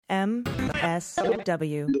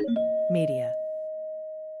MSW Media.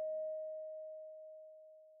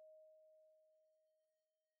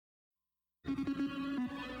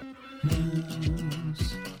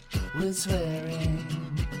 News with swearing.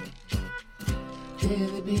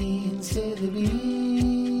 Daily beans, daily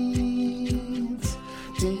beans.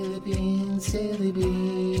 Daily beans, daily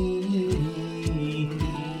beans.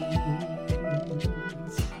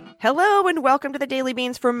 Hello and welcome to the Daily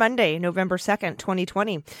Beans for Monday, November 2nd,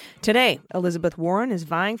 2020. Today, Elizabeth Warren is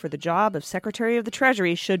vying for the job of Secretary of the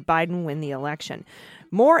Treasury should Biden win the election.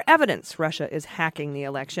 More evidence Russia is hacking the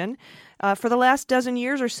election. For the last dozen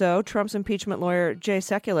years or so, Trump's impeachment lawyer, Jay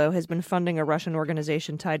Sekulow, has been funding a Russian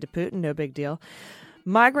organization tied to Putin. No big deal.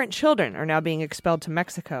 Migrant children are now being expelled to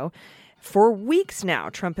Mexico. For weeks now,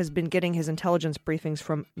 Trump has been getting his intelligence briefings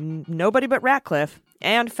from nobody but Ratcliffe,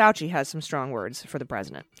 and Fauci has some strong words for the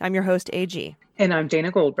president. I'm your host, AG. And I'm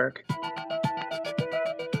Dana Goldberg.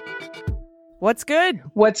 What's good?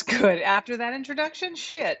 What's good? After that introduction?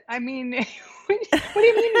 Shit. I mean, what do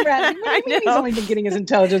you mean, Brad? What do you mean he's only been getting his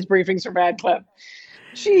intelligence briefings from Radcliffe?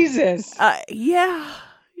 Jesus.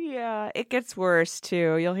 Yeah, it gets worse,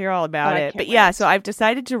 too. You'll hear all about it. But yeah, so I've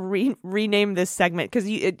decided to rename this segment because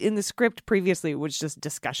in the script previously it was just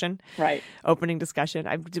discussion. Right. Opening discussion.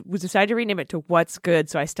 I decided to rename it to What's Good,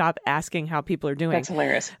 so I stopped asking how people are doing. That's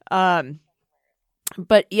hilarious.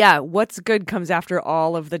 But yeah, What's Good comes after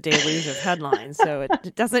all of the deluge of headlines, so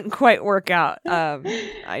it doesn't quite work out. I'm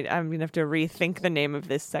going to have to rethink the name of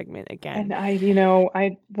this segment again.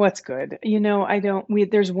 And What's Good?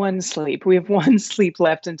 There's one sleep. We have one sleep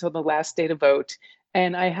left until the last day to vote.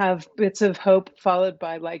 And I have bits of hope followed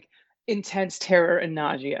by intense terror and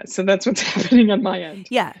nausea. So that's what's happening on my end.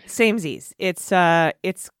 Yeah, samesies. It's, but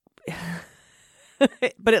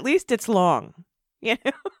at least it's long. You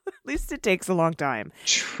know, at least it takes a long time.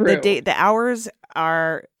 True. The hours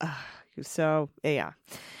are so yeah.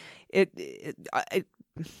 I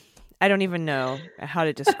don't even know how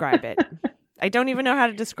to describe it. I don't think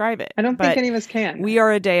any of us can. We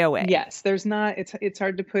are a day away. Yes, there's not. It's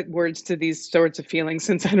hard to put words to these sorts of feelings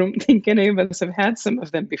since I don't think any of us have had some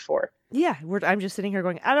of them before. Yeah, I'm just sitting here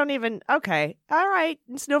going, okay, all right,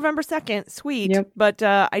 it's November 2nd, sweet. Yep. But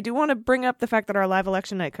I do want to bring up the fact that our live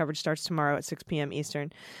election night coverage starts tomorrow at 6 p.m.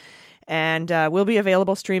 Eastern. And we'll be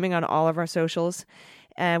available streaming on all of our socials.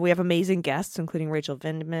 We have amazing guests, including Rachel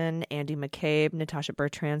Vindman, Andy McCabe, Natasha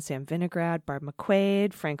Bertrand, Sam Vinograd, Barb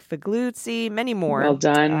McQuaid, Frank Figluzzi, many more. Well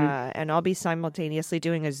done. And I'll be simultaneously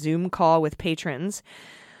doing a Zoom call with patrons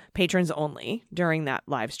only during that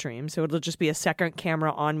live stream. So it'll just be a second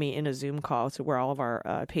camera on me in a Zoom call, so where all of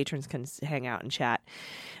our patrons can hang out and chat.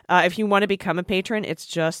 If you want to become a patron, it's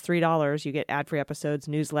just $3. You get ad-free episodes,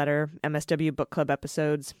 newsletter, MSW Book Club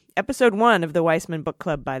episodes. Episode 1 of the Weissman Book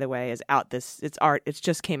Club, by the way, is out. It's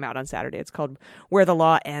just came out on Saturday. It's called Where the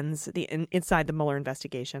Law Ends, Inside the Mueller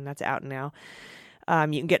Investigation. That's out now.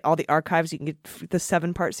 You can get all the archives. You can get the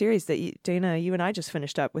 7-part series that Dana, you and I just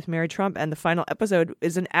finished up with Mary Trump. And the final episode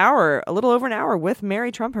is a little over an hour with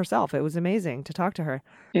Mary Trump herself. It was amazing to talk to her.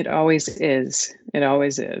 It always is.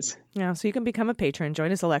 Yeah, so you can become a patron.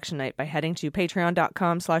 Join us election night by heading to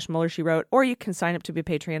patreon.com/MuellerSheWrote, or you can sign up to be a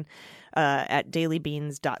patron at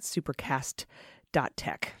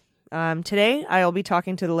dailybeans.supercast.tech. Today, I'll be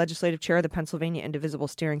talking to the legislative chair of the Pennsylvania Indivisible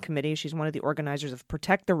Steering Committee. She's one of the organizers of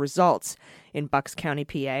Protect the Results in Bucks County,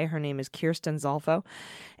 PA. Her name is Kierstyn Zolfo.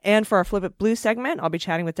 And for our Flip It Blue segment, I'll be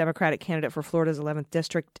chatting with Democratic candidate for Florida's 11th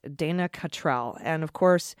District, Dana Cottrell. And of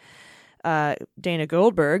course, Dana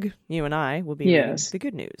Goldberg, you and I, will be reading the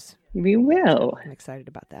good news. We will. I'm excited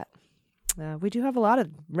about that. We do have a lot of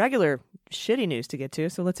regular shitty news to get to,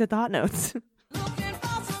 so let's hit the hot notes.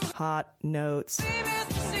 Hot notes.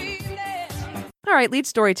 All right, lead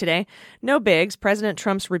story today. No bigs. President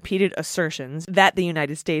Trump's repeated assertions that the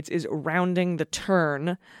United States is rounding the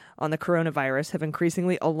turn on the coronavirus have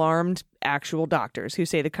increasingly alarmed actual doctors who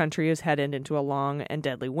say the country is headed into a long and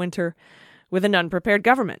deadly winter with an unprepared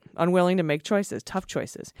government, unwilling to make tough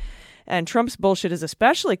choices. And Trump's bullshit is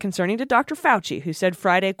especially concerning to Dr. Fauci, who said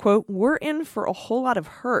Friday, quote, "We're in for a whole lot of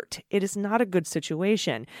hurt. It is not a good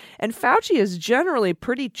situation." And Fauci is generally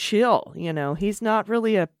pretty chill. He's not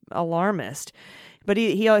really a alarmist. But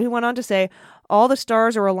he went on to say, all the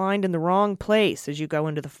stars are aligned in the wrong place as you go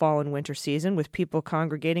into the fall and winter season with people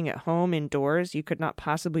congregating at home indoors. You could not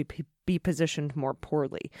possibly be positioned more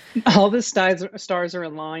poorly. All the stars are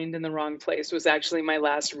aligned in the wrong place was actually my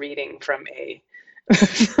last reading from a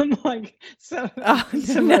psychic.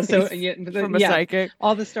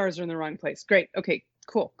 All the stars are in the wrong place. Great. Okay.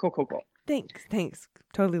 Cool. Thanks.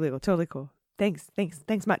 Totally legal. Totally cool. Thanks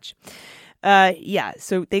much. Yeah,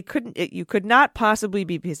 so they couldn't. You could not possibly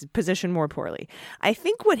be positioned more poorly. I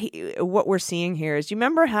think what we're seeing here is, you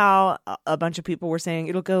remember how a bunch of people were saying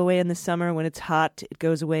it'll go away in the summer when it's hot. It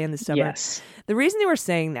goes away in the summer. Yes. The reason they were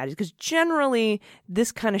saying that is because generally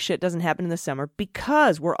this kind of shit doesn't happen in the summer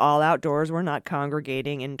because we're all outdoors. We're not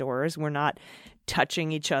congregating indoors. We're not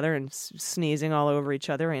touching each other and sneezing all over each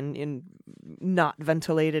other in not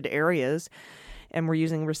ventilated areas, and we're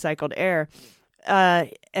using recycled air.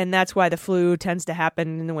 And that's why the flu tends to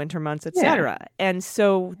happen in the winter months, etc. Yeah. And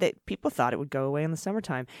so people thought it would go away in the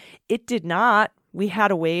summertime. It did not. We had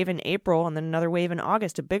a wave in April and then another wave in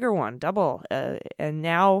August, a bigger one, double. And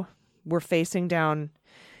now we're facing down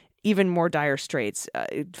even more dire straits.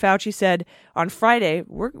 Fauci said on Friday,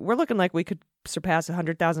 we're looking like we could surpass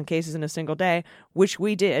 100,000 cases in a single day, which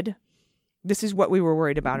we did. This is what we were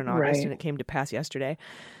worried about in August, and it came to pass yesterday.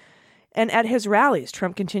 And at his rallies,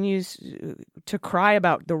 Trump continues to cry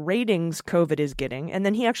about the ratings COVID is getting. And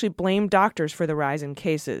then he actually blamed doctors for the rise in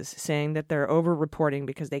cases, saying that they're over-reporting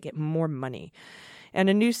because they get more money. And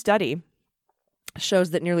a new study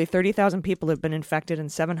shows that nearly 30,000 people have been infected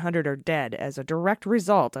and 700 are dead as a direct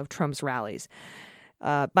result of Trump's rallies.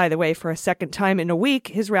 By the way, for a second time in a week,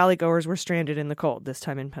 his rally goers were stranded in the cold, this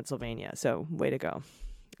time in Pennsylvania. So way to go.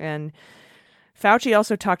 And Fauci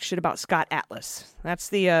also talked shit about Scott Atlas. That's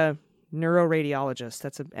the neuroradiologist.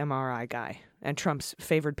 That's an MRI guy and Trump's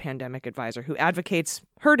favored pandemic advisor who advocates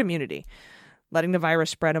herd immunity, letting the virus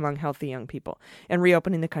spread among healthy young people and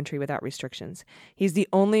reopening the country without restrictions. He's the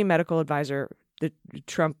only medical advisor that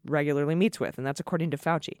Trump regularly meets with, and that's according to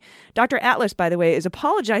Fauci. Dr. Atlas, by the way, is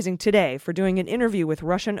apologizing today for doing an interview with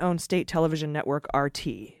Russian-owned state television network RT,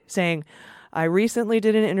 saying, I recently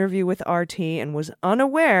did an interview with RT and was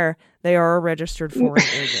unaware they are a registered foreign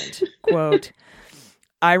agent. Quote,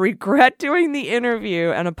 I regret doing the interview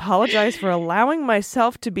and apologize for allowing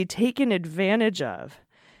myself to be taken advantage of.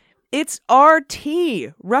 It's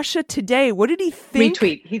RT, Russia Today. What did he think?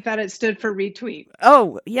 Retweet. He thought it stood for retweet.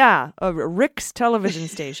 Oh, yeah. Rick's television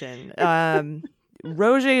station.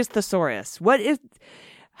 Roger's Thesaurus.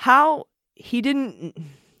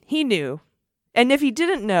 He knew. And if he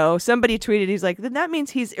didn't know, somebody tweeted, he's like, then that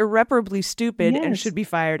means he's irreparably stupid and should be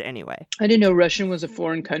fired anyway. I didn't know Russian was a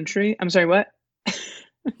foreign country. I'm sorry, what?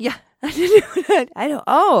 Yeah, I didn't know that. I don't.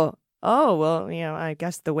 Oh, well, I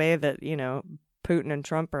guess the way that, Putin and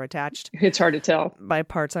Trump are attached. It's hard to tell. By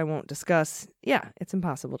parts I won't discuss. Yeah, it's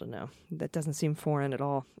impossible to know. That doesn't seem foreign at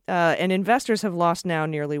all. And investors have lost now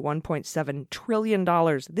nearly $1.7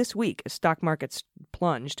 trillion this week as stock markets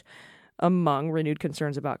plunged among renewed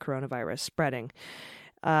concerns about coronavirus spreading.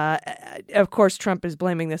 Of course, Trump is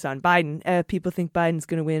blaming this on Biden. People think Biden's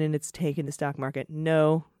going to win and it's taking the stock market.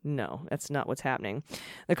 No, that's not what's happening.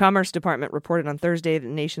 The Commerce Department reported on Thursday that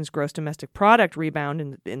the nation's gross domestic product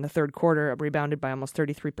rebound in the third quarter rebounded by almost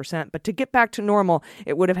 33%. But to get back to normal,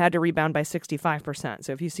 it would have had to rebound by 65%.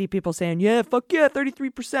 So if you see people saying, yeah, fuck yeah,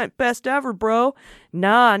 33%, best ever, bro.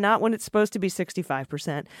 Nah, not when it's supposed to be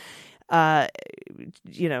 65%.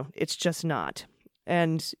 It's just not.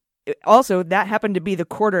 And also, that happened to be the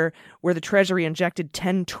quarter where the Treasury injected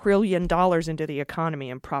 $10 trillion into the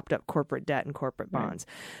economy and propped up corporate debt and corporate bonds.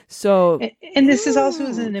 So, and this is also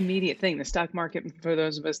an immediate thing. The stock market, for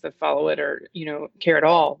those of us that follow it or, care at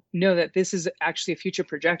all, know that this is actually a future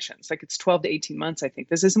projection. It's like it's 12 to 18 months, I think.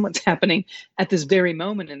 This isn't what's happening at this very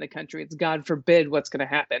moment in the country. It's God forbid what's going to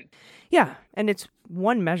happen. Yeah, and it's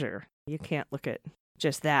one measure. You can't look at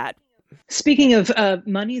just that. Speaking of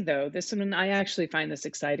money, though, this one, I actually find this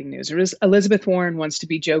exciting news. Elizabeth Warren wants to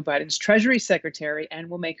be Joe Biden's Treasury Secretary and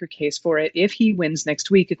will make her case for it if he wins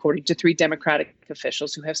next week, according to 3 Democratic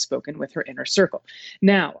officials who have spoken with her inner circle.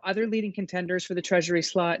 Now, other leading contenders for the Treasury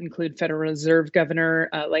slot include Federal Reserve Governor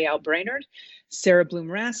Lael Brainerd, Sarah Bloom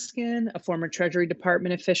Raskin, a former Treasury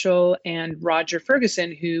Department official, and Roger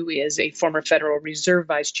Ferguson, who is a former Federal Reserve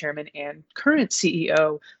Vice Chairman and current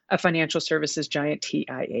CEO of financial services giant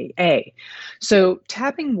TIAA. So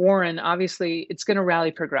tapping Warren, obviously, it's going to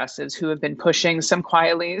rally progressives who have been pushing, some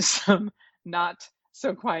quietly, some not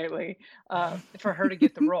so quietly, for her to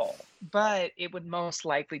get the role. But it would most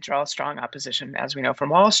likely draw strong opposition, as we know, from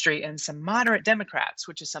Wall Street and some moderate Democrats,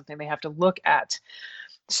 which is something they have to look at.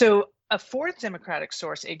 So a fourth Democratic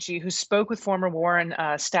source, AG, who spoke with former Warren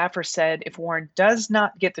staffer, said if Warren does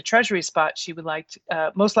not get the Treasury spot, she would like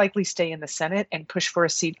to most likely stay in the Senate and push for a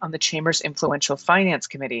seat on the Chamber's influential Finance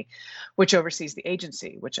Committee, which oversees the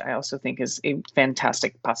agency, which I also think is a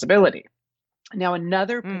fantastic possibility. Now,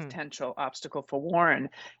 another potential obstacle for Warren,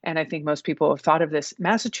 and I think most people have thought of this,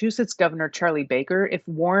 Massachusetts Governor Charlie Baker, if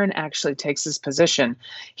Warren actually takes his position,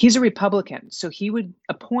 he's a Republican, so he would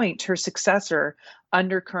appoint her successor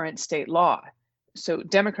under current state law. So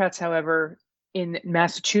Democrats, however, in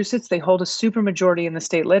Massachusetts, they hold a supermajority in the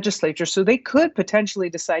state legislature, so they could potentially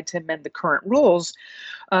decide to amend the current rules,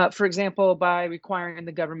 for example, by requiring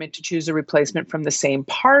the government to choose a replacement from the same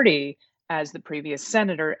party as the previous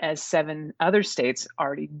senator, as 7 other states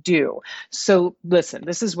already do. So listen,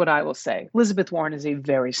 this is what I will say. Elizabeth Warren is a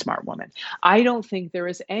very smart woman. I don't think there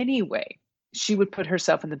is any way she would put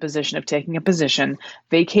herself in the position of taking a position,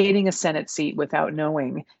 vacating a Senate seat without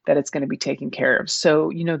knowing that it's going to be taken care of.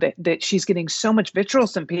 So, that she's getting so much vitriol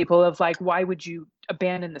from people of like, why would you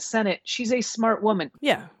abandon the Senate? She's a smart woman.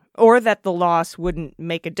 Yeah. Or that the loss wouldn't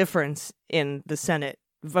make a difference in the Senate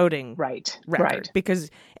voting record.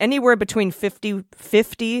 Because anywhere between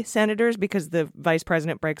 50 senators, because the vice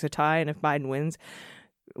president breaks a tie, and if Biden wins,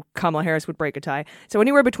 Kamala Harris would break a tie. So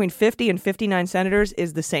anywhere between 50 and 59 senators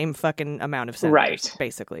is the same fucking amount of senators,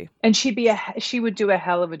 basically. And she would do a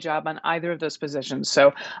hell of a job on either of those positions.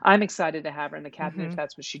 So I'm excited to have her in the cabinet if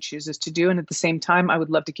that's what she chooses to do. And at the same time, I would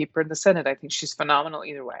love to keep her in the Senate. I think she's phenomenal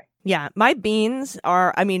either way. Yeah, my beans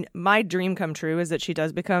are, my dream come true is that she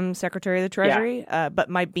does become Secretary of the Treasury. Yeah. But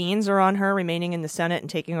my beans are on her remaining in the Senate and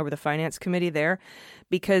taking over the Finance Committee there.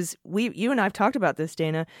 Because you and I have talked about this,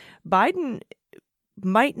 Dana. Biden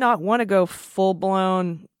might not want to go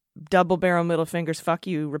full-blown double-barrel middle fingers, fuck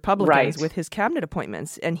you, Republicans with his cabinet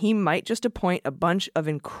appointments. And he might just appoint a bunch of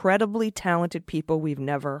incredibly talented people we've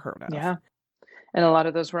never heard of. Yeah. And a lot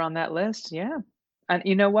of those were on that list. Yeah. And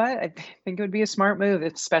you know what? I think it would be a smart move,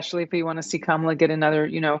 especially if we want to see Kamala get another,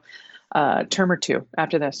 term or two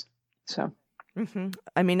after this. So.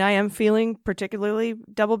 I am feeling particularly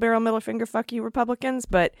double-barrel middle finger, fuck you, Republicans,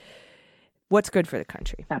 but what's good for the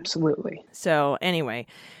country. Absolutely. So anyway,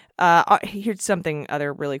 here's something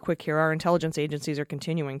other really quick here. Our intelligence agencies are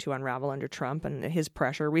continuing to unravel under Trump and his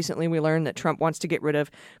pressure. Recently, we learned that Trump wants to get rid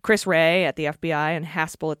of Chris Wray at the FBI and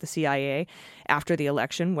Haspel at the CIA after the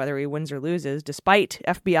election, whether he wins or loses, despite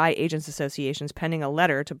FBI Agents Association's penning a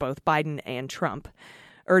letter to both Biden and Trump,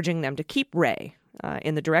 urging them to keep Wray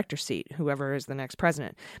in the director's seat, whoever is the next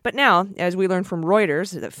president. But now, as we learned from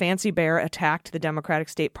Reuters, that Fancy Bear attacked the Democratic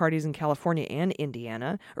state parties in California and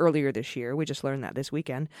Indiana earlier this year. We just learned that this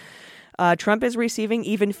weekend. Trump is receiving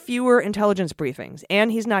even fewer intelligence briefings,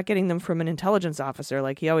 and he's not getting them from an intelligence officer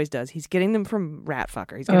like he always does. He's getting them from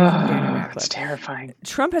Ratfucker. He's getting them from Daniel Radcliffe. It's terrifying.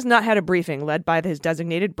 Trump has not had a briefing led by his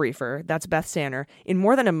designated briefer, that's Beth Sanner, in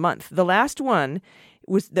more than a month. The last one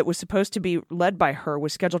that was supposed to be led by her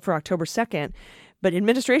was scheduled for October 2nd, but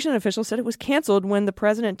administration officials said it was canceled when the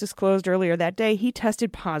president disclosed earlier that day he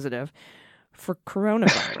tested positive for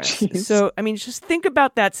coronavirus. So, just think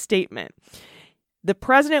about that statement. The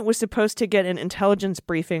president was supposed to get an intelligence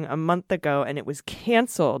briefing a month ago, and it was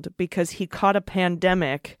canceled because he caught a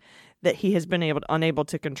pandemic that he has been unable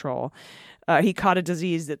to control. He caught a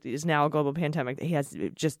disease that is now a global pandemic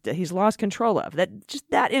that he's lost control of.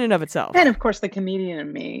 That in and of itself. And of course, the comedian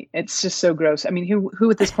in me, it's just so gross.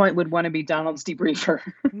 Who at this point would want to be Donald's debriefer?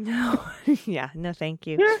 No, no, thank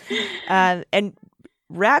you. And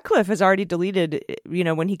Ratcliffe has already deleted,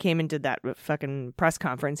 when he came and did that fucking press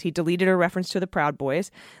conference, he deleted a reference to the Proud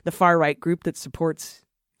Boys, the far-right group that supports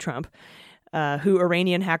Trump, who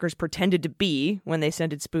Iranian hackers pretended to be when they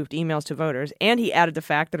sent spoofed emails to voters. And he added the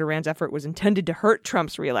fact that Iran's effort was intended to hurt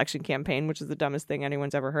Trump's re-election campaign, which is the dumbest thing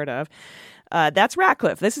anyone's ever heard of. That's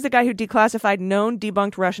Ratcliffe. This is the guy who declassified known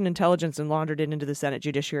debunked Russian intelligence and laundered it into the Senate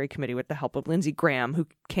Judiciary Committee with the help of Lindsey Graham, who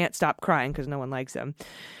can't stop crying because no one likes him.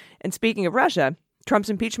 And speaking of Russia, Trump's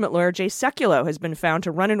impeachment lawyer, Jay Sekulow, has been found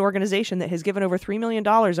to run an organization that has given over $3 million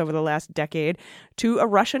over the last decade to a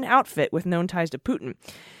Russian outfit with known ties to Putin.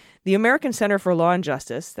 The American Center for Law and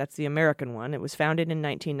Justice, that's the American one, it was founded in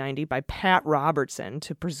 1990 by Pat Robertson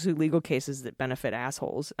to pursue legal cases that benefit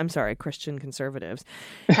Christian conservatives,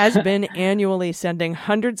 has been annually sending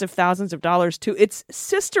hundreds of thousands of dollars to its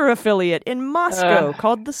sister affiliate in Moscow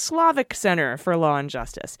called the Slavic Center for Law and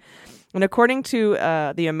Justice. And according to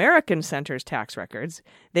the American Center's tax records,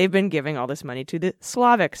 they've been giving all this money to the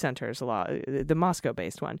Slavic Center's law, the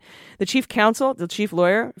Moscow-based one. The chief counsel, the chief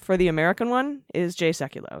lawyer for the American one is Jay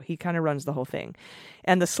Sekulow. He kind of runs the whole thing.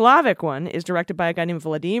 And the Slavic one is directed by a guy named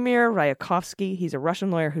Vladimir Ryakovsky. He's a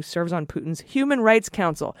Russian lawyer who serves on Putin's Human Rights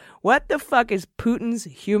Council. What the fuck is Putin's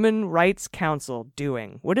Human Rights Council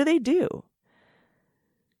doing? What do they do?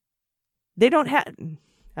 They don't have...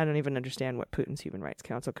 I don't even understand what Putin's Human Rights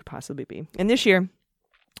Council could possibly be. And this year,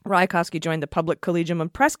 Ryakovsky joined the Public Collegium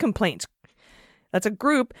of Press Complaints, That's a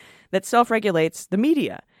group that self-regulates the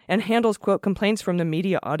media and handles, quote, complaints from the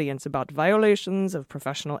media audience about violations of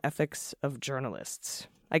professional ethics of journalists.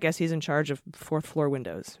 I guess he's in charge of fourth-floor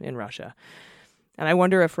windows in Russia. And I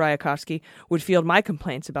wonder if Ryakovsky would field my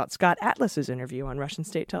complaints about Scott Atlas's interview on Russian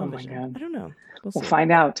state television. Oh my God. I don't know. We'll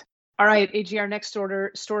find out. All right, AG, our next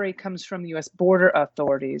story comes from the U.S. border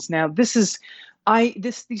authorities. Now, these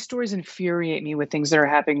stories infuriate me with things that are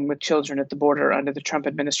happening with children at the border under the Trump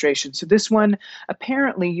administration. So this one,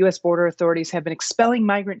 apparently, U.S. border authorities have been expelling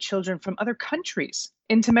migrant children from other countries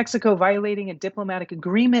into Mexico, violating a diplomatic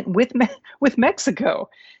agreement with Mexico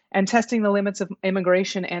and testing the limits of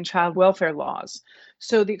immigration and child welfare laws.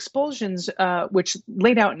 So the expulsions, which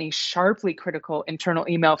laid out in a sharply critical internal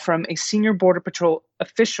email from a senior Border Patrol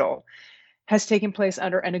official, has taken place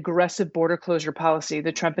under an aggressive border closure policy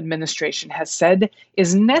the Trump administration has said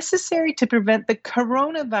is necessary to prevent the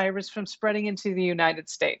coronavirus from spreading into the United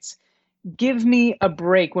States. Give me a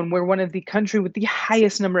break when we're one of the country with the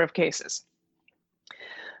highest number of cases.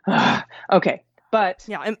 Okay, but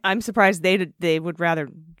yeah, I'm surprised they would rather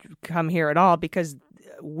come here at all because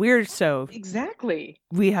we're so exactly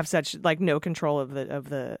we have such like no control of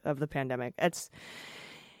the pandemic.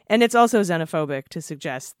 It's also xenophobic to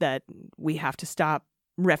suggest that we have to stop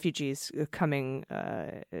refugees coming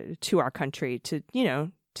to our country to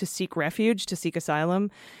seek refuge, to seek asylum,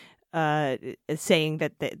 saying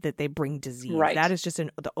that they bring disease. Right. That is just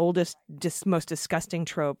the oldest, most disgusting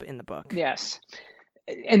trope in the book. Yes.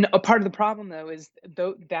 And a part of the problem, though, is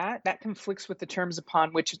that conflicts with the terms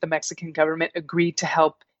upon which the Mexican government agreed to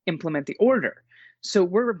help implement the order. So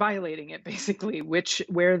we're violating it, basically,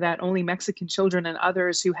 where that only Mexican children and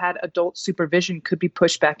others who had adult supervision could be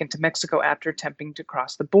pushed back into Mexico after attempting to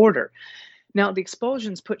cross the border. Now, the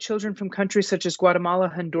expulsions put children from countries such as Guatemala,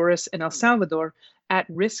 Honduras, and El Salvador at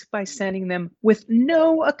risk by sending them with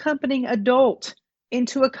no accompanying adult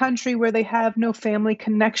into a country where they have no family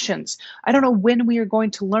connections. I don't know when we are going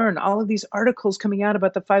to learn. All of these articles coming out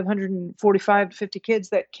about the 545 to 50 kids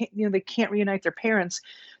that they can't reunite their parents.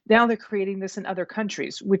 Now they're creating this in other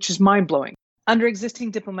countries, which is mind-blowing. Under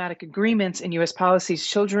existing diplomatic agreements and U.S. policies,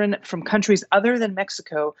 children from countries other than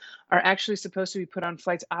Mexico are actually supposed to be put on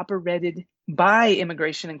flights operated by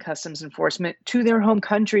Immigration and Customs Enforcement to their home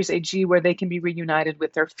countries, AG, where they can be reunited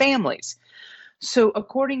with their families. So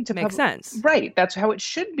according to Makes sense. Right, that's how it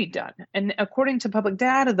should be done. And according to public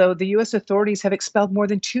data, though, the U.S. authorities have expelled more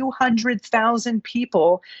than 200,000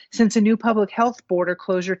 people since a new public health border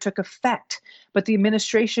closure took effect. But the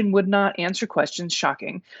administration would not answer questions,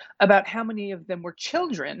 shocking, about how many of them were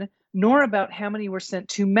children, nor about how many were sent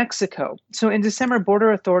to Mexico. So in December,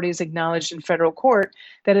 border authorities acknowledged in federal court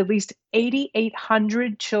that at least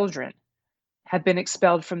 8,800 children had been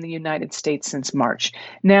expelled from the United States since March.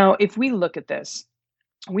 Now, if we look at this,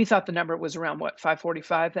 we thought the number was around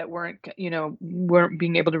 545 that weren't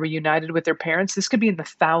being able to be reunited with their parents. This could be in the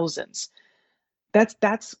thousands.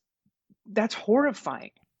 That's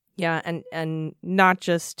horrifying. Yeah, and not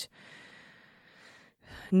just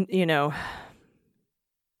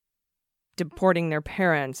deporting their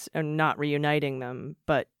parents and not reuniting them,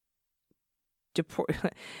 but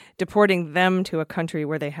deporting them to a country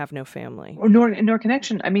where they have no family or nor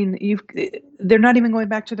connection. I mean, they're not even going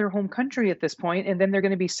back to their home country at this point, and then they're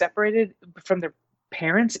going to be separated from their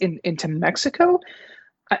parents into Mexico.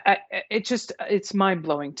 It's mind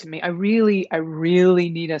blowing to me. I really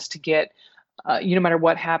need us to get, no matter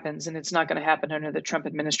what happens, and it's not going to happen under the Trump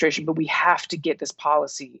administration, but we have to get this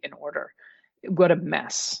policy in order. What a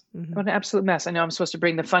mess! Mm-hmm. What an absolute mess! I know I'm supposed to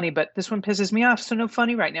bring the funny, but this one pisses me off. So no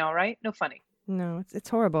funny right now, all right? No funny. No, it's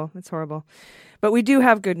horrible. It's horrible. But we do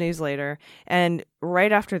have good news later. And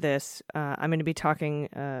right after this, I'm going to be talking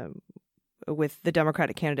with the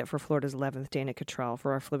Democratic candidate for Florida's 11th, Dana Cottrell,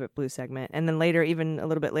 for our Flip It Blue segment. And then later, even a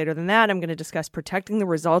little bit later than that, I'm going to discuss protecting the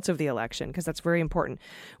results of the election, because that's very important,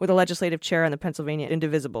 with a legislative chair on the Pennsylvania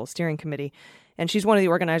Indivisible Steering Committee. And she's one of the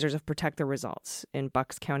organizers of Protect the Results in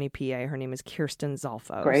Bucks County, PA. Her name is Kierstyn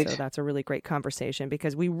Zolfo. Great. So that's a really great conversation,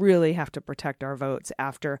 because we really have to protect our votes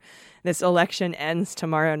after this election ends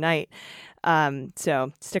tomorrow night.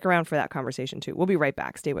 So stick around for that conversation, too. We'll be right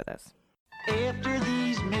back. Stay with us. After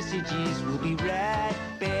these messages, we'll be right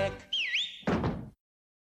back.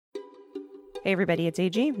 Hey everybody, it's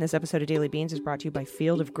AG. This episode of Daily Beans is brought to you by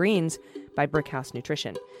Field of Greens by Brickhouse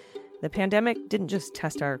Nutrition. The pandemic didn't just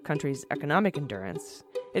test our country's economic endurance.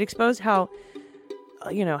 It exposed how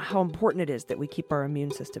important it is that we keep our immune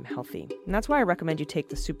system healthy. And that's why I recommend you take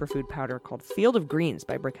the superfood powder called Field of Greens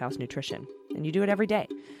by Brickhouse Nutrition. And you do it every day.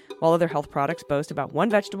 While other health products boast about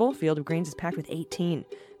one vegetable, Field of Greens is packed with 18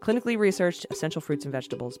 clinically researched essential fruits and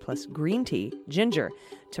vegetables, plus green tea, ginger,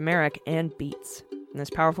 turmeric, and beets. And this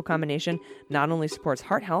powerful combination not only supports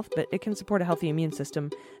heart health, but it can support a healthy immune system,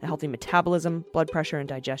 a healthy metabolism, blood pressure, and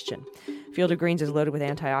digestion. Field of Greens is loaded with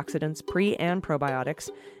antioxidants, pre- and probiotics,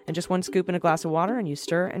 and just one scoop in a glass of water and you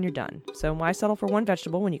stir and you're done. So why settle for one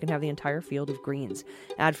vegetable when you can have the entire Field of Greens?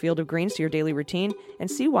 Add Field of Greens to your daily routine and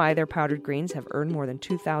see why their powdered greens have earned more than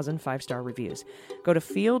 2,000 five-star reviews. Go to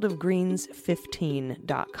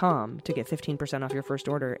fieldofgreens15.com to get 15% off your first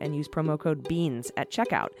order and use promo code BEANS at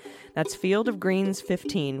checkout. That's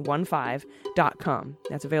fieldofgreens15.com.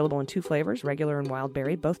 That's available in 2 flavors, regular and wild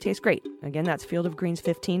berry. Both taste great. Again, that's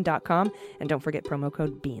fieldofgreens15.com, and don't forget promo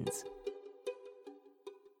code BEANS.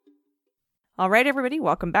 All right, everybody,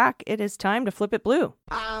 welcome back. It is time to flip it blue.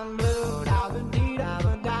 I'm blue.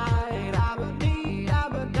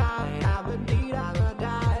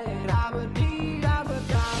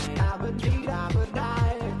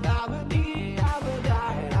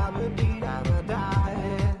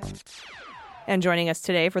 And joining us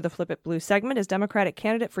today for the Flip It Blue segment is Democratic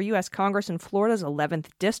candidate for U.S. Congress in Florida's 11th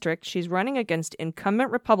District. She's running against incumbent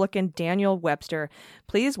Republican Daniel Webster.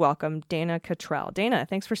 Please welcome Dana Cottrell. Dana,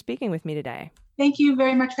 thanks for speaking with me today. Thank you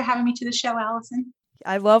very much for having me to the show, Allison.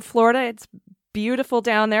 I love Florida. It's beautiful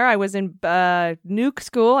down there. I was in Nuke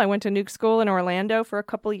School. I went to Nuke School in Orlando for a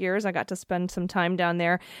couple of years. I got to spend some time down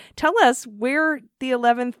there. Tell us where the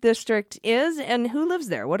 11th district is and who lives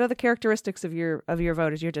there. What are the characteristics of your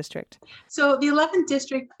vote as your district? So the 11th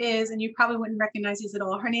district is, and you probably wouldn't recognize these at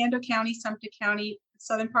all, Hernando County, Sumter County,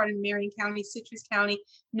 southern part of Marion County, Citrus County,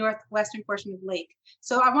 northwestern portion of Lake.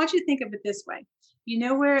 So I want you to think of it this way. You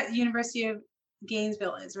know where the University of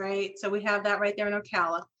Gainesville is, right? So we have that right there in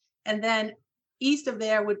Ocala. And then east of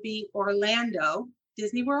there would be Orlando,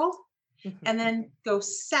 Disney World, and then go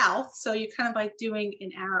south. So you're kind of like doing an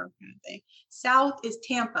arrow kind of thing. South is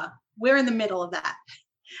Tampa. We're in the middle of that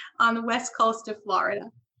on the west coast of Florida.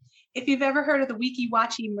 If you've ever heard of the Weeki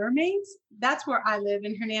Wachee mermaids, that's where I live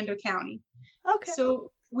in Hernando County. Okay. So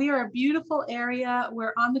we are a beautiful area.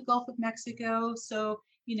 We're on the Gulf of Mexico. So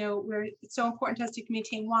it's so important to us to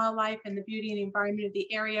maintain wildlife and the beauty and the environment of the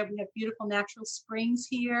area. We have beautiful natural springs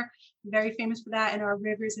here, very famous for that, and our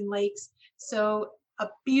rivers and lakes. So a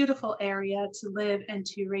beautiful area to live and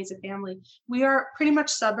to raise a family. We are pretty much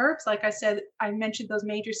suburbs. Like I said, I mentioned those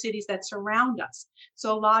major cities that surround us.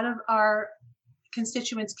 So a lot of our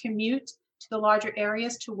constituents commute to the larger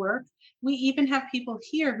areas to work. We even have people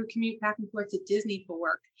here who commute back and forth to Disney for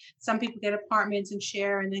work. Some people get apartments and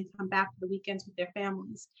share and then come back for the weekends with their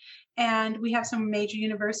families. And we have some major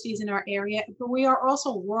universities in our area, but we are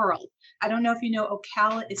also rural. I don't know if you know,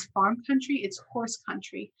 Ocala is farm country, it's horse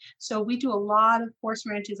country. So we do a lot of horse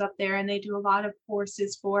ranches up there, and they do a lot of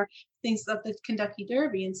horses for things like the Kentucky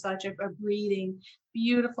Derby and such, a breeding,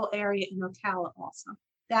 beautiful area in Ocala also.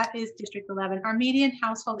 That is District 11. Our median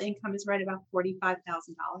household income is right about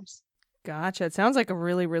 $45,000. Gotcha. It sounds like a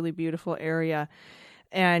really, really beautiful area.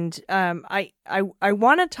 And I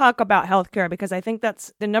want to talk about healthcare because I think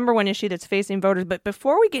that's the number one issue that's facing voters. But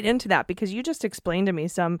before we get into that, because you just explained to me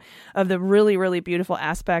some of the really, really beautiful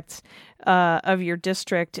aspects of your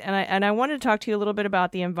district, and I wanted to talk to you a little bit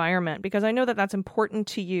about the environment because I know that that's important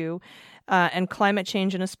to you. And climate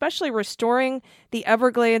change, and especially restoring the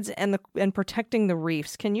Everglades and protecting the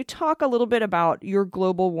reefs. Can you talk a little bit about your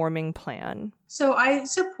global warming plan? So I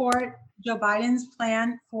support Joe Biden's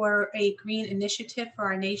plan for a green initiative for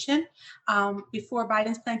our nation. Before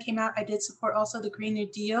Biden's plan came out, I did support also the Green New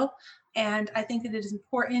Deal. And I think that it is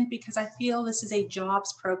important because I feel this is a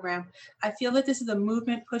jobs program. I feel that this is a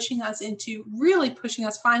movement really pushing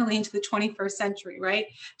us finally into the 21st century, right?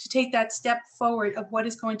 To take that step forward of what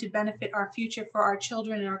is going to benefit our future for our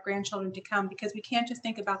children and our grandchildren to come, because we can't just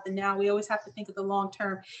think about the now. We always have to think of the long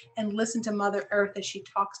term and listen to Mother Earth as she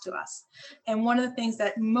talks to us. And one of the things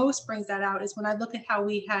that most brings that out is when I look at how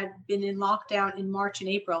we had been in lockdown in March and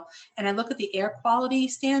April, and I look at the air quality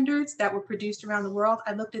standards that were produced around the world.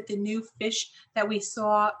 I looked at the new fish that we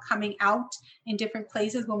saw coming out in different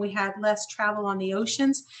places when we had less travel on the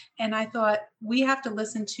oceans. And I thought, we have to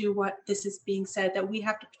listen to what this is being said, that we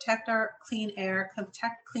have to protect our clean air,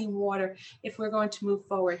 protect clean water if we're going to move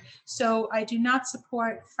forward. So I do not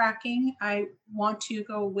support fracking. I want to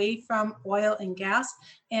go away from oil and gas,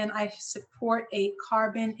 and I support a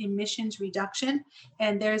carbon emissions reduction.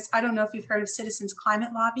 And I don't know if you've heard of Citizens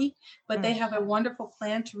Climate Lobby, but they have a wonderful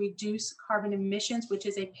plan to reduce carbon emissions, which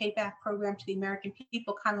is a payback program to the American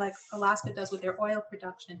people, kind of like Alaska does with their oil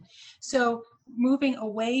production. So moving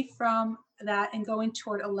away from that and going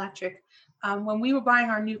toward electric. When we were buying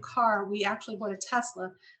our new car, we actually bought a Tesla.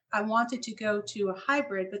 I wanted to go to a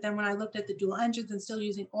hybrid, but then when I looked at the dual engines and still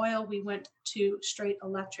using oil, we went to straight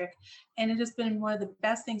electric. And it has been one of the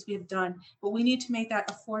best things we have done, but we need to make that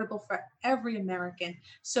affordable for every American.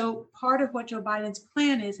 So part of what Joe Biden's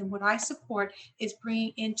plan is, and what I support, is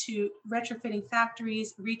bringing into retrofitting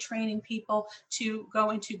factories, retraining people to go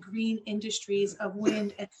into green industries of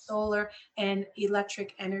wind and solar and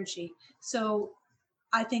electric energy. So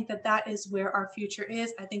I think that that is where our future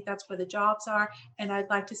is. I think that's where the jobs are. And I'd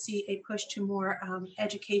like to see a push to more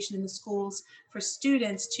education in the schools for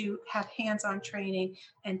students to have hands-on training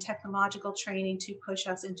and technological training to push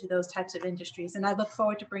us into those types of industries. And I look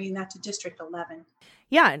forward to bringing that to District 11.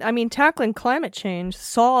 Yeah, I mean, tackling climate change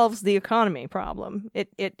solves the economy problem.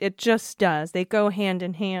 It just does. They go hand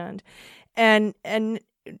in hand. And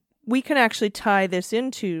we can actually tie this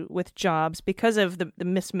into with jobs because of the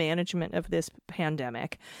mismanagement of this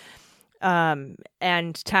pandemic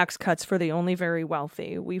and tax cuts for the only very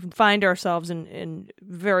wealthy. We find ourselves in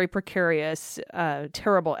very precarious,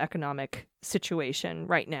 terrible economic situation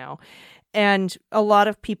right now. And a lot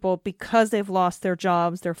of people, because they've lost their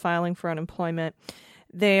jobs, they're filing for unemployment,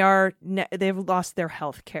 they've lost their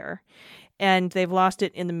health care. And they've lost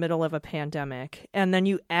it in the middle of a pandemic. And then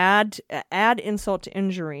you add insult to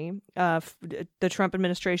injury. The Trump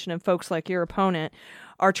administration and folks like your opponent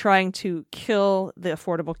are trying to kill the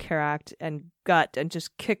Affordable Care Act and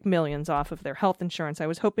just kick millions off of their health insurance. I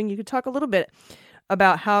was hoping you could talk a little bit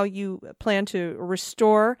about how you plan to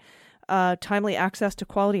restore timely access to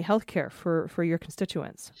quality health care for your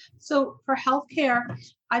constituents. So for healthcare,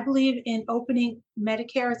 I believe in opening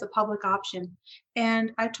Medicare as a public option.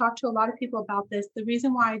 And I've talked to a lot of people about this. The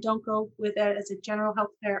reason why I don't go with it as a general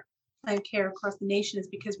health plan care across the nation is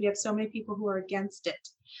because we have so many people who are against it.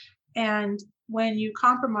 And when you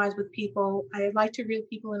compromise with people, I like to reel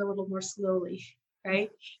people in a little more slowly, right?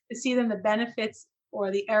 To see them the benefits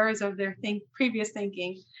or the errors of their previous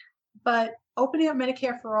thinking. But opening up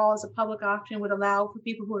Medicare for all as a public option would allow for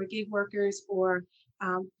people who are gig workers or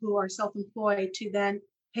who are self-employed to then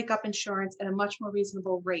pick up insurance at a much more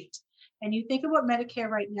reasonable rate. And you think of what Medicare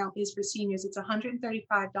right now is for seniors, it's $135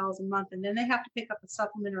 a month, and then they have to pick up a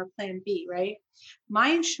supplement or a plan B, right? My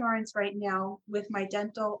insurance right now with my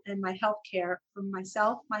dental and my health care for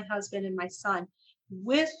myself, my husband, and my son,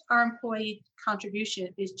 with our employee contribution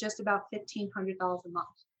is just about $1,500 a month.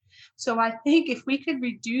 So I think if we could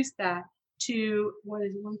reduce that to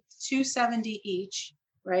 $270 each,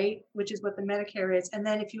 right, which is what the Medicare is, and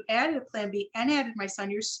then if you added a Plan B and added my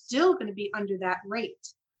son, you're still going to be under that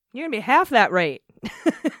rate. You're going to be half that rate.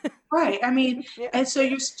 Right. I mean, yeah. And so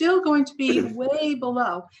you're still going to be way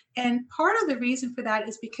below. And part of the reason for that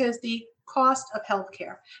is because the cost of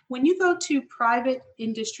healthcare. When you go to private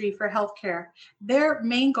industry for healthcare, their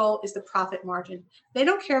main goal is the profit margin. They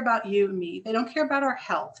don't care about you and me. They don't care about our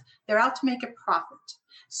health. They're out to make a profit.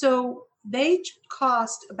 So they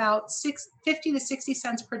cost about 50 to 60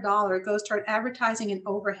 cents per dollar goes toward advertising and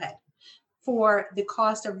overhead for the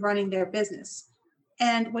cost of running their business.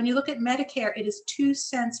 And when you look at Medicare, it is 2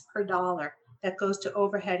 cents per dollar that goes to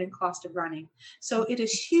overhead and cost of running. So it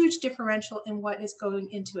is huge differential in what is going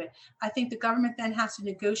into it. I think the government then has to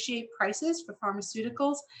negotiate prices for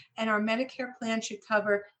pharmaceuticals, and our Medicare plan should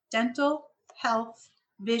cover dental, health,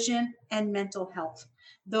 vision, and mental health.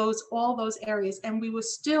 All those areas, and we will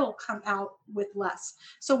still come out with less.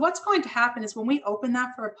 So what's going to happen is when we open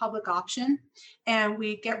that for a public option and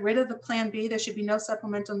we get rid of the Plan B, there should be no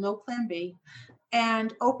supplemental, no Plan B,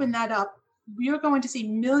 and open that up, you're going to see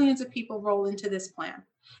millions of people roll into this plan.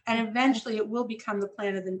 And eventually it will become the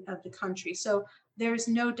plan of the country. So there's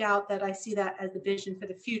no doubt that I see that as the vision for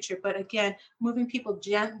the future. But again, moving people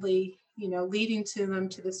gently, leading to them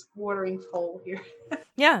to this watering hole here.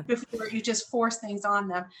 Yeah. Before you just force things on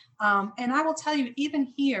them. And I will tell you,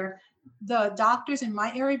 even here, the doctors in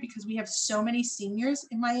my area, because we have so many seniors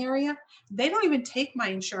in my area, they don't even take my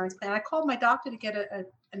insurance plan. I called my doctor to get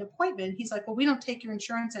an appointment. He's like, well, we don't take your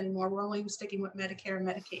insurance anymore. We're only sticking with Medicare and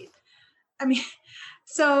Medicaid. I mean,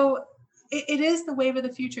 so it is the wave of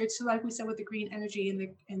the future. It's like we said with the green energy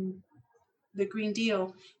and the Green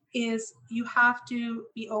Deal, is you have to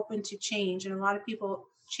be open to change. And a lot of people,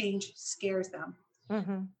 change scares them.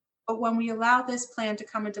 Mm-hmm. But when we allow this plan to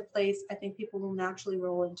come into place, I think people will naturally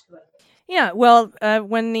roll into it. Yeah, well,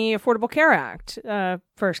 when the Affordable Care Act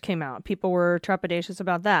first came out, people were trepidatious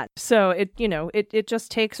about that. So it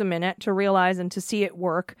just takes a minute to realize and to see it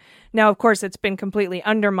work. Now, of course, it's been completely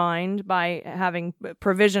undermined by having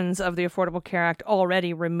provisions of the Affordable Care Act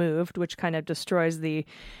already removed, which kind of destroys the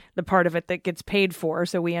part of it that gets paid for.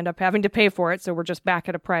 So we end up having to pay for it. So we're just back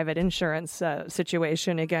at a private insurance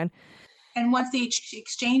situation again. And once the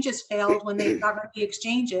exchanges failed, when they got rid of the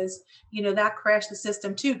exchanges, that crashed the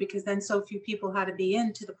system too, because then so few people had to be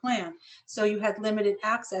into the plan. So you had limited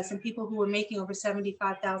access, and people who were making over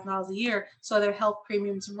 $75,000 a year saw their health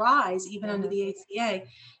premiums rise even under the ACA.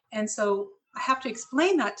 And so I have to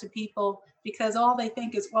explain that to people, because all they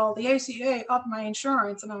think is, well, the ACA upped my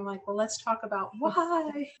insurance. And I'm like, well, let's talk about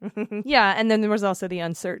why. Yeah. And then there was also the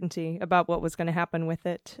uncertainty about what was going to happen with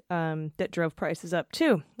it that drove prices up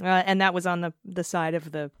too. And that was on the side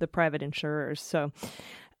of the private insurers. So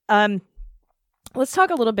let's talk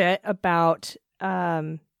a little bit about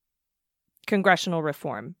congressional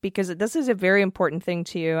reform, because this is a very important thing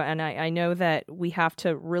to you. And I know that we have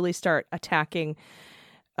to really start attacking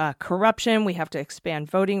corruption. We have to expand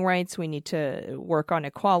voting rights. We need to work on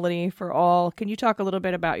equality for all. Can you talk a little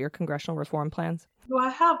bit about your congressional reform plans? Well, I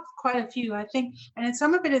have quite a few, I think, and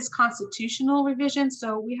some of it is constitutional revision.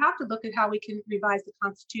 So we have to look at how we can revise the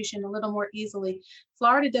Constitution a little more easily.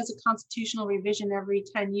 Florida does a constitutional revision every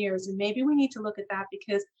 10 years, and maybe we need to look at that,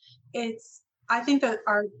 because I think that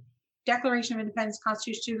our Declaration of Independence,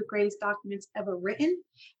 Constitution, two of the greatest documents ever written.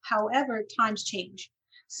 However, times change.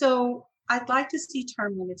 So I'd like to see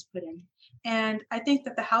term limits put in. And I think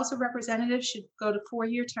that the House of Representatives should go to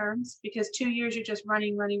 4-year terms, because 2 years you're just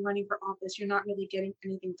running for office. You're not really getting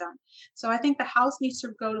anything done. So I think the House needs to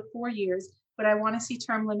go to 4 years, but I want to see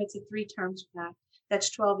term limits of 3 terms for that. That's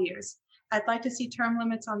 12 years. I'd like to see term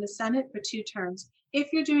limits on the Senate for 2 terms.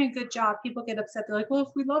 If you're doing a good job, people get upset. They're like, well,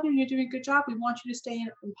 if we love you and you're doing a good job, we want you to stay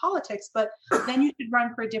in politics, but then you should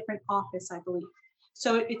run for a different office, I believe.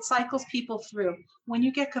 So it cycles people through. When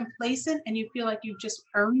you get complacent and you feel like you've just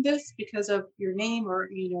earned this because of your name, or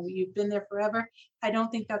you've been there forever, I don't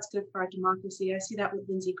think that's good for our democracy. I see that with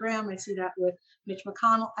Lindsey Graham. I see that with Mitch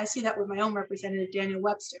McConnell. I see that with my own representative, Daniel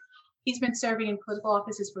Webster. He's been serving in political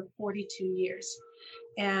offices for 42 years.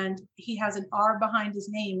 And he has an R behind his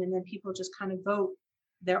name, and then people just kind of vote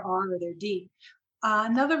their R or their D.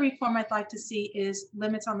 Another reform I'd like to see is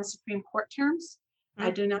limits on the Supreme Court terms. I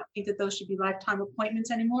do not think that those should be lifetime appointments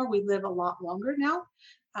anymore. We live a lot longer now.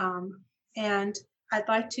 And I'd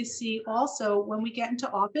like to see also, when we get into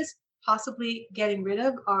office, possibly getting rid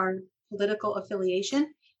of our political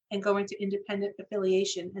affiliation and going to independent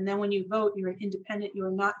affiliation. And then when you vote, you're an independent, you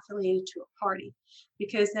are not affiliated to a party.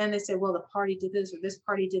 Because then they say, well, the party did this or this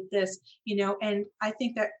party did this, and I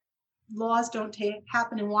think that laws don't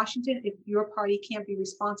happen in Washington if your party can't be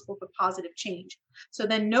responsible for positive change. So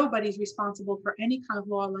then nobody's responsible for any kind of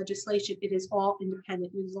law or legislation. It is all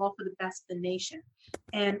independent. It is all for the best of the nation.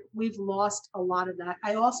 And we've lost a lot of that.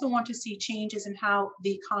 I also want to see changes in how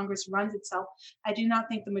the Congress runs itself. I do not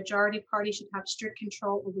think the majority party should have strict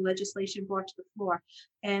control over legislation brought to the floor.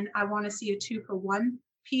 And I want to see a 2-for-1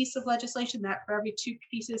 piece of legislation, that for every 2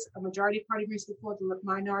 pieces a majority party brings to the floor, the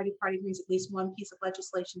minority party brings at least 1 piece of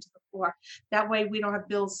legislation to the floor. That way we don't have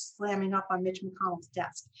bills slamming up on Mitch McConnell's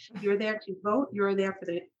desk. You're there to vote, you're there for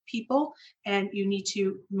the people, and you need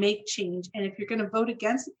to make change. And if you're going to vote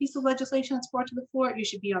against a piece of legislation that's brought to the floor, you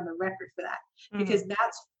should be on the record for that, because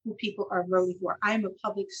that's who people are voting for. I am a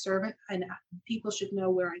public servant, and people should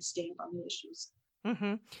know where I stand on the issues.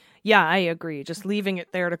 Mm-hmm. Yeah, I agree. Just leaving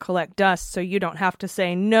it there to collect dust so you don't have to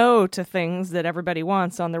say no to things that everybody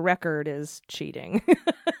wants on the record is cheating.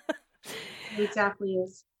 It exactly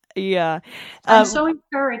is. Yeah. I'm so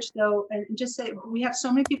encouraged, though, and just say we have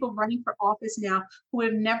so many people running for office now who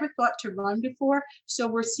have never thought to run before. So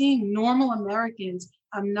we're seeing normal Americans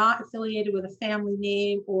not affiliated with a family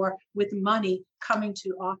name or with money coming to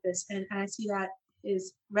office. And I see that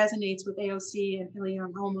resonates with AOC and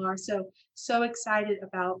Ilhan Omar. So excited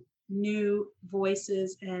about new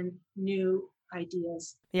voices and new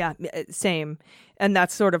ideas. Yeah, same. And that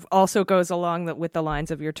sort of also goes along with the lines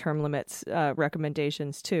of your term limits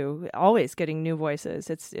recommendations too. Always getting new voices.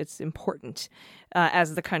 It's important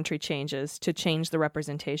as the country changes to change the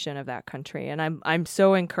representation of that country. And I'm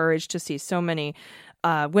so encouraged to see so many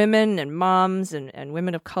women and moms and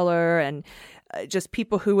women of color and just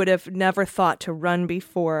people who would have never thought to run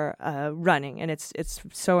before running. And it's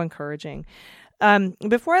so encouraging.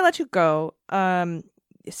 Before I let you go,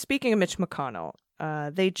 speaking of Mitch McConnell,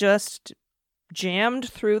 they just jammed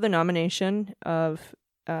through the nomination of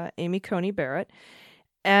Amy Coney Barrett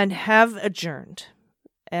and have adjourned,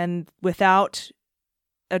 and without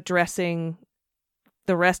addressing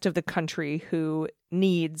the rest of the country who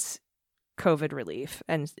needs COVID relief.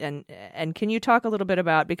 And can you talk a little bit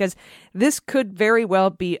about, because this could very well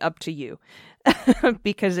be up to you,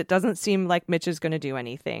 because it doesn't seem like Mitch is going to do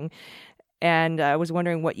anything. and I was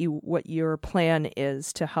wondering what your plan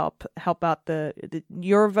is to help out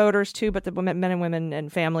your voters too, but the men and women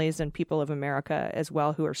and families and people of America as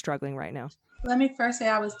well who are struggling right now. Let me first say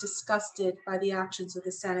I was disgusted by the actions of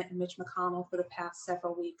the Senate and Mitch McConnell for the past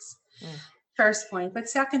several weeks. First point. But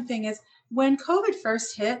second thing is, when COVID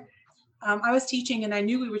first hit, I was teaching and I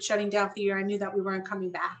knew we were shutting down for the year. I knew that we weren't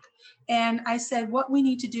coming back. And I said, what we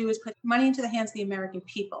need to do is put money into the hands of the American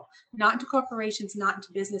people, not into corporations, not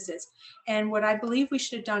into businesses. And what I believe we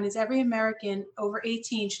should have done is every American over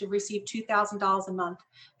 18 should have received $2,000 a month.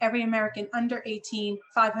 Every American under 18,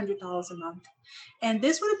 $500 a month. And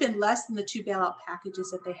this would have been less than the 2 bailout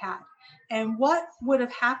packages that they had. And what would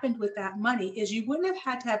have happened with that money is you wouldn't have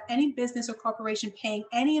had to have any business or corporation paying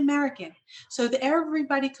any American, so that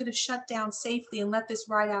everybody could have shut down safely and let this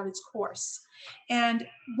ride out its course. And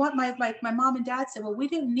what my mom and dad said, well, we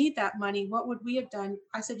didn't need that money. What would we have done?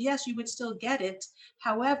 I said, yes, you would still get it.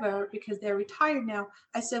 However, because they're retired now,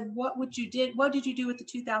 I said, what did you do with the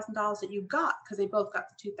 $2,000 that you got? Because they both got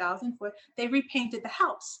the $2,000 for it. They repainted the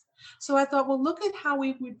house. So I thought, well, look at how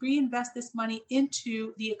we would reinvest this money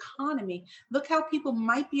into the economy. Look how people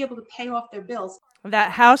might be able to pay off their bills.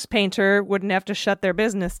 That house painter wouldn't have to shut their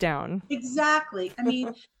business down. Exactly. I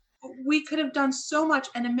mean, we could have done so much,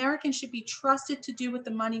 and Americans should be trusted to do with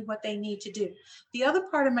the money what they need to do. The other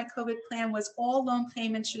part of my COVID plan was all loan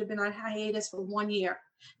payments should have been on hiatus for 1 year.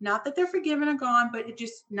 Not that they're forgiven or gone, but it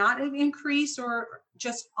just not an increase or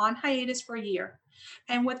just on hiatus for a year.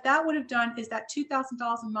 And what that would have done is that $2,000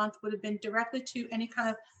 a month would have been directly to any kind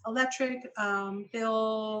of electric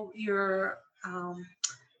bill, your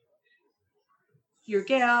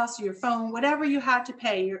gas, your phone, whatever you had to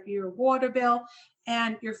pay, your water bill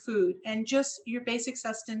and your food, and just your basic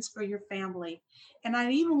sustenance for your family. And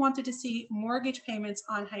I even wanted to see mortgage payments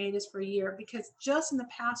on hiatus for a year, because just in the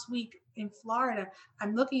past week in Florida,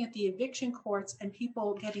 I'm looking at the eviction courts and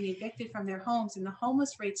people getting evicted from their homes, and the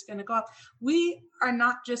homeless rate's going to go up. We are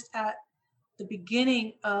not just at the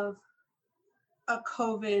beginning of a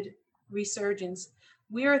COVID resurgence.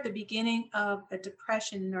 We're at the beginning of a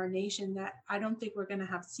depression in our nation that I don't think we're going to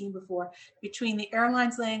have seen before. Between the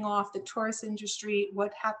airlines laying off, the tourist industry,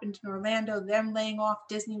 what happened in Orlando, them laying off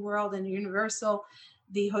Disney World and Universal,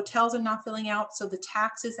 the hotels are not filling out. So the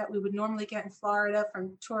taxes that we would normally get in Florida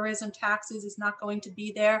from tourism taxes is not going to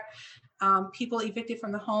be there. People evicted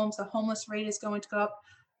from the homes, the homeless rate is going to go up,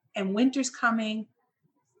 and winter's coming.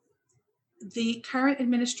 The current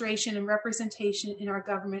administration and representation in our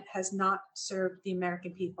government has not served the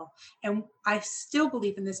American people. And I still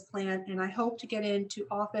believe in this plan, and I hope to get into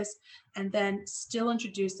office and then still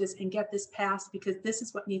introduce this and get this passed, because this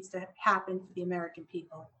is what needs to happen for the American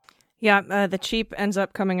people. Yeah, the cheap ends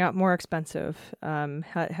up coming out more expensive.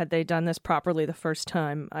 Had they done this properly the first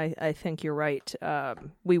time, I think you're right.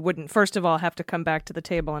 We wouldn't, first of all, have to come back to the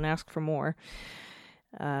table and ask for more.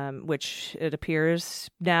 Which it appears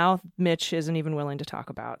now Mitch isn't even willing to talk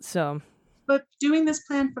about. So, but doing this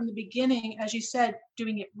plan from the beginning, as you said,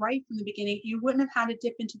 doing it right from the beginning, you wouldn't have had to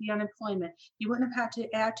dip into the unemployment. You wouldn't have had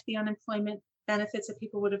to add to the unemployment benefits that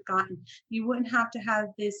people would have gotten. You wouldn't have to have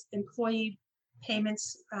this employee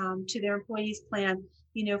payments to their employees plan,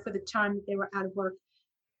 for the time that they were out of work.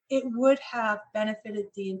 It would have benefited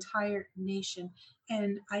the entire nation.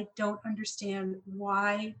 And I don't understand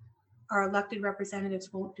why our elected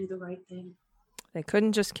representatives won't do the right thing. They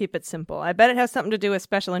couldn't just keep it simple. I bet it has something to do with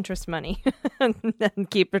special interest money and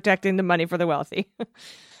keep protecting the money for the wealthy.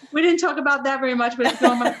 We didn't talk about that very much, but if you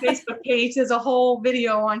go on my Facebook page, there's a whole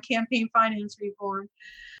video on campaign finance reform.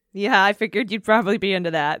 Yeah, I figured you'd probably be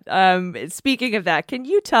into that. Speaking of that, can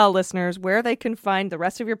you tell listeners where they can find the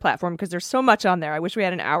rest of your platform? Because there's so much on there. I wish we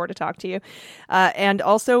had an hour to talk to you. And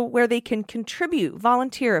also where they can contribute,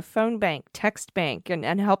 volunteer, phone bank, text bank,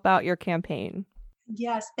 and help out your campaign.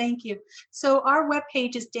 Yes, thank you. So our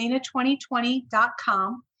webpage is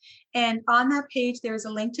dana2020.com. And on that page, there's a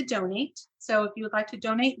link to donate. So if you would like to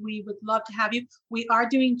donate, we would love to have you. We are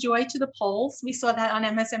doing Joy to the Polls. We saw that on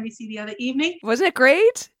MSNBC the other evening. Wasn't it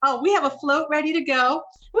great? Oh, we have a float ready to go.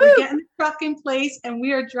 Woo! We're getting the truck in place and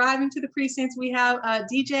we are driving to the precincts. We have a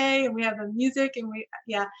DJ and we have the music and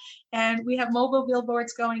we have mobile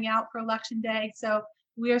billboards going out for Election Day. So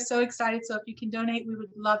we are so excited. So if you can donate, we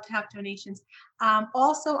would love to have donations.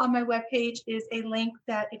 Also on my webpage is a link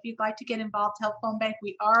that if you'd like to get involved to help phone bank,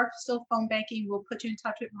 we are still phone banking. We'll put you in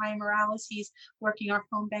touch with Ryan Morales. He's working our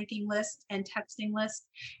phone banking list and texting list.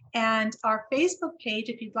 And our Facebook page,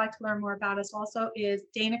 if you'd like to learn more about us also, is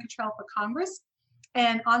Dana Cottrell for Congress.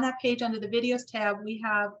 And on that page under the videos tab, we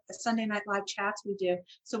have a Sunday Night Live chats we do.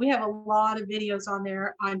 So we have a lot of videos on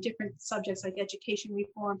there on different subjects like education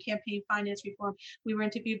reform, campaign finance reform. We were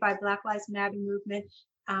interviewed by Black Lives Matter movement.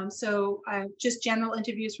 Just general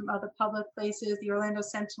interviews from other public places. The Orlando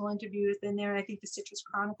Sentinel interview is in there. And I think the Citrus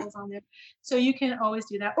Chronicle's on there. So you can always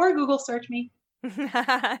do that, or Google search me.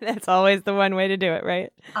 That's always the one way to do it,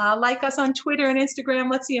 right? Like us on Twitter and Instagram.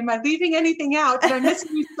 Let's see, am I leaving anything out? Did I miss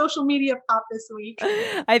any social media pop this week?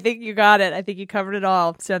 I think you got it. I think you covered it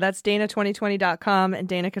all. So that's Dana2020.com and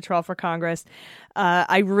Dana Cottrell for Congress.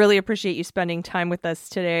 I really appreciate you spending time with us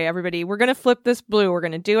today, everybody. We're going to flip this blue. We're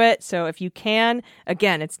going to do it. So if you can,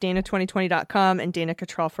 again, it's Dana2020.com and Dana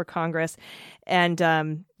Cottrell for Congress. And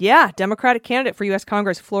Democratic candidate for U.S.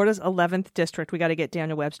 Congress, Florida's 11th district. We got to get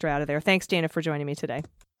Daniel Webster out of there. Thanks, Dana, for joining me today.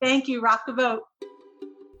 Thank you. Rock the vote.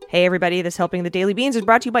 Hey, everybody. This Helping the Daily Beans is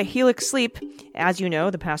brought to you by Helix Sleep. As you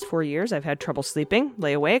know, the past 4 years, I've had trouble sleeping,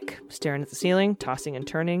 lay awake, staring at the ceiling, tossing and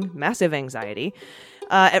turning, massive anxiety.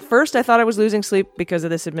 At first, I thought I was losing sleep because of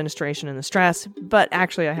this administration and the stress, but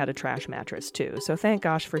actually I had a trash mattress too. So thank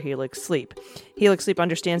gosh for Helix Sleep. Helix Sleep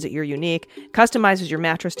understands that you're unique, customizes your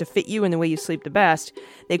mattress to fit you in the way you sleep the best.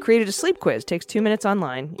 They created a sleep quiz, takes 2 minutes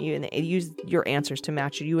online. You use your answers to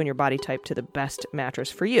match you and your body type to the best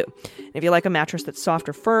mattress for you. And if you like a mattress that's soft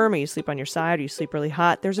or firm, or you sleep on your side, or you sleep really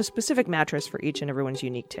hot, there's a specific mattress for each and everyone's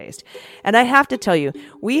unique taste. And I have to tell you,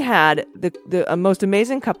 we had the most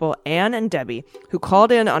amazing couple, Anne and Debbie, who called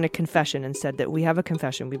in on a confession and said that we have a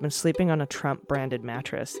confession. We've been sleeping on a Trump branded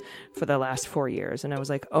mattress for the last 4 years. And I was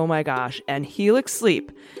like, oh my gosh. And Helix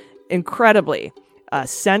Sleep, incredibly,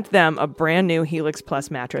 sent them a brand new Helix Plus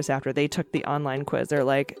mattress after they took the online quiz. They're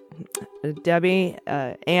like, Debbie,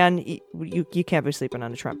 Anne, you can't be sleeping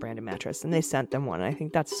on a Trump branded mattress. And they sent them one. And I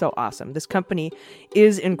think that's so awesome. This company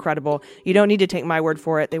is incredible. You don't need to take my word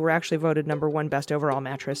for it. They were actually voted #1 best overall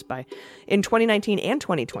mattress in 2019 and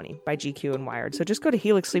 2020 by GQ and Wired. So just go to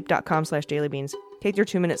helixsleep.com/dailybeans. Take your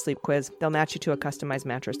 2-minute sleep quiz. They'll match you to a customized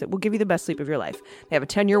mattress that will give you the best sleep of your life. They have a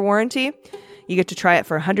 10-year warranty. You get to try it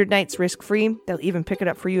for 100 nights risk-free. They'll even pick it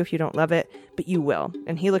up for you if you don't love it, but you will.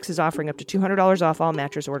 And Helix is offering up to $200 off all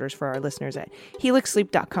mattress orders for our listeners at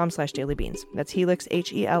helixsleep.com/dailybeans. That's Helix,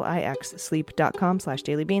 HELIX,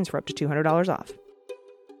 sleep.com/dailybeans for up to $200 off.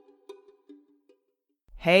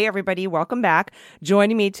 Hey, everybody. Welcome back.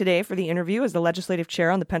 Joining me today for the interview is the legislative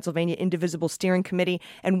chair on the Pennsylvania Indivisible Steering Committee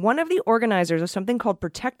and one of the organizers of something called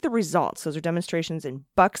Protect the Results. Those are demonstrations in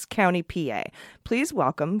Bucks County, PA. Please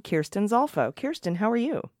welcome Kierstyn Zolfo. Kierstyn, how are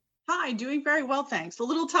you? Hi, doing very well, thanks. A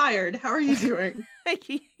little tired. How are you doing?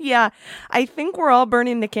 Yeah, I think we're all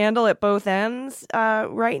burning the candle at both ends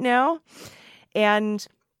right now. And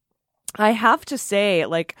I have to say,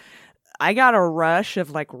 I got a rush of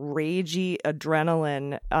ragey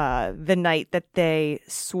adrenaline the night that they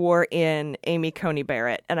swore in Amy Coney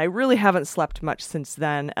Barrett. And I really haven't slept much since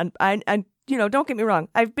then. And I don't get me wrong.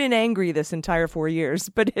 I've been angry this entire 4 years,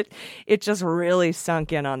 but it just really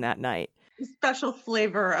sunk in on that night. Special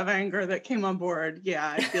flavor of anger that came on board. Yeah,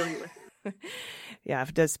 I feel you. Yeah,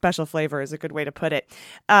 the special flavor is a good way to put it.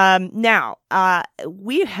 Now,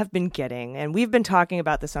 we have been getting, and we've been talking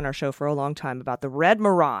about this on our show for a long time, about the Red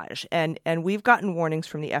Mirage. And we've gotten warnings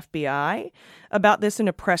from the FBI about this in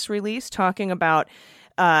a press release, talking about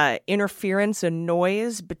interference and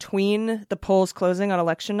noise between the polls closing on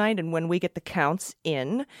election night and when we get the counts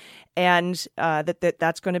in. And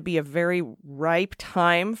that's going to be a very ripe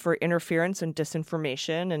time for interference and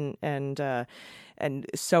disinformation and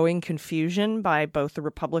sowing confusion by both the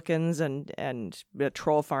Republicans and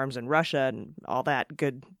troll farms in Russia and all that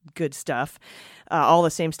good stuff, all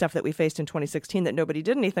the same stuff that we faced in 2016 that nobody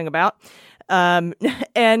did anything about.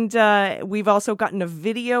 And we've also gotten a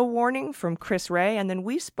video warning from Chris Wray, and then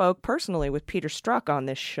we spoke personally with Peter Strzok on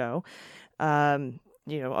this show.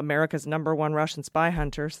 America's #1 Russian spy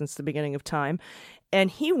hunter since the beginning of time. And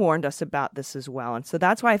he warned us about this as well. And so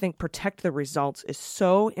that's why I think Protect the Results is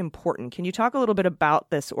so important. Can you talk a little bit about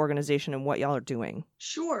this organization and what y'all are doing?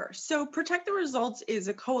 Sure. So Protect the Results is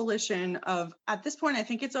a coalition of, at this point, I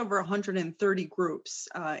think it's over 130 groups,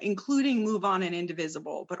 including Move On and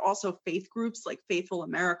Indivisible, but also faith groups like Faithful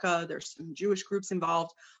America. There's some Jewish groups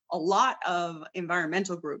involved, a lot of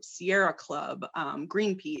environmental groups, Sierra Club,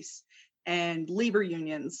 Greenpeace, and labor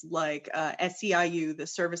unions like SEIU, the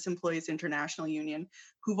Service Employees International Union,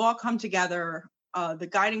 who've all come together. The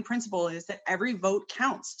guiding principle is that every vote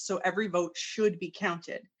counts, so every vote should be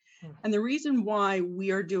counted. And the reason why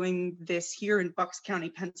we are doing this here in Bucks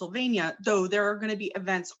County, Pennsylvania, though there are going to be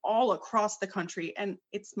events all across the country, and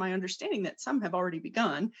it's my understanding that some have already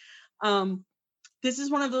begun, This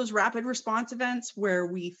is one of those rapid response events where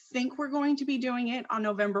we think we're going to be doing it on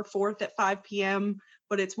November 4th at 5 p.m.,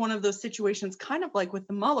 but it's one of those situations kind of like with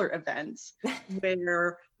the Mueller events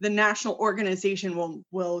where the national organization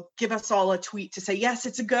will give us all a tweet to say, yes,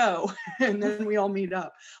 it's a go, and then we all meet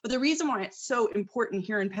up. But the reason why it's so important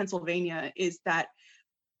here in Pennsylvania is that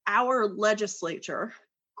our legislature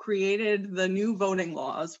created the new voting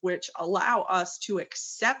laws, which allow us to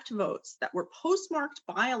accept votes that were postmarked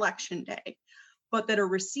by Election Day, but that are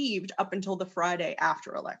received up until the Friday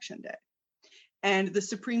after Election Day. And the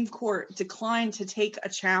Supreme Court declined to take a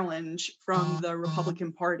challenge from the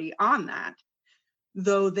Republican Party on that,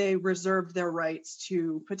 though they reserved their rights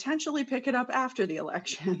to potentially pick it up after the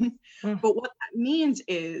election. But what that means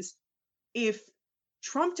is if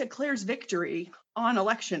Trump declares victory on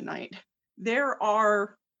election night, there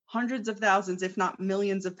are hundreds of thousands, if not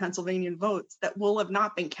millions of Pennsylvania votes that will have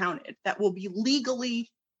not been counted, that will be legally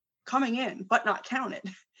coming in, but not counted.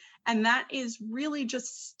 And that is really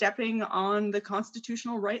just stepping on the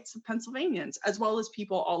constitutional rights of Pennsylvanians, as well as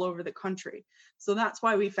people all over the country. So that's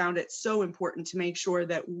why we found it so important to make sure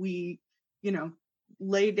that we,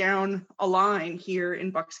 lay down a line here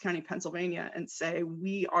in Bucks County, Pennsylvania, and say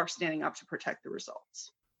we are standing up to protect the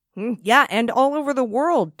results. Yeah, and all over the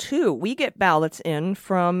world, too. We get ballots in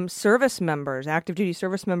from service members, active duty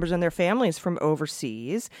service members and their families from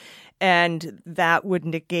overseas. And that would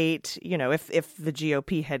negate, if the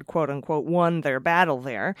GOP had, quote unquote, won their battle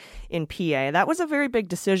there in PA. That was a very big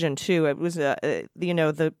decision, too. It was,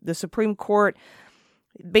 the Supreme Court.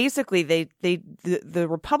 Basically, the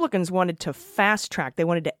Republicans wanted to fast track. They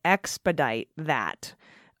wanted to expedite that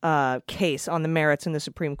case on the merits in the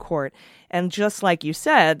Supreme Court. And just like you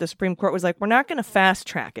said, the Supreme Court was like, we're not going to fast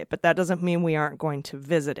track it, but that doesn't mean we aren't going to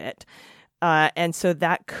visit it. And so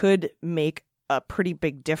that could make a pretty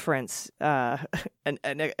big difference, an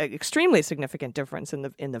extremely significant difference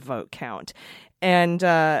in the vote count. And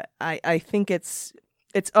I think it's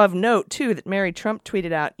of note, too, that Mary Trump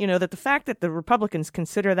tweeted out, that the fact that the Republicans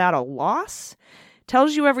consider that a loss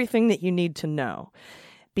tells you everything that you need to know,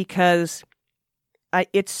 because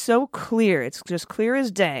it's so clear, it's just clear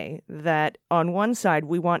as day, that on one side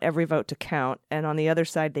we want every vote to count, and on the other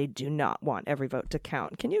side they do not want every vote to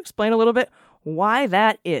count. Can you explain a little bit why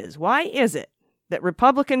that is? Why is it that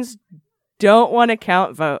Republicans don't want to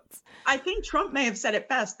count votes? I think Trump may have said it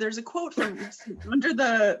best. There's a quote from under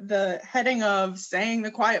the heading of saying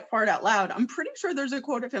the quiet part out loud. I'm pretty sure there's a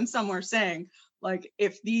quote of him somewhere saying, like,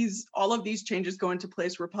 if all of these changes go into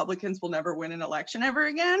place, Republicans will never win an election ever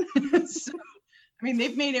again. So, I mean,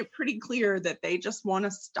 they've made it pretty clear that they just want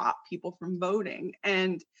to stop people from voting.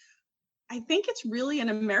 And I think it's really an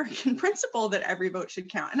American principle that every vote should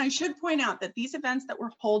count. And I should point out that these events that we're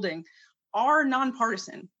holding are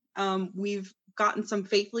nonpartisan. We've gotten some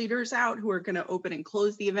faith leaders out who are going to open and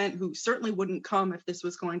close the event, who certainly wouldn't come if this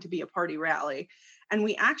was going to be a party rally. And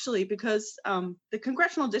we actually, because the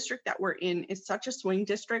congressional district that we're in is such a swing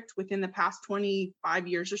district, within the past 25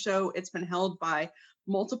 years or so, it's been held by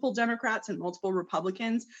multiple Democrats and multiple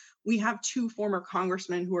Republicans. We have two former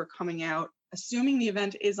congressmen who are coming out, assuming the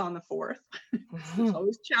event is on the 4th. There's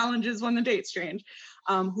always challenges when the dates change,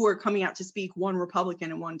 who are coming out to speak, one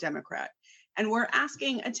Republican and one Democrat. And we're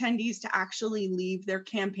asking attendees to actually leave their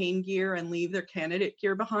campaign gear and leave their candidate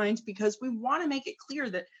gear behind, because we want to make it clear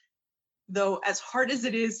that, though as hard as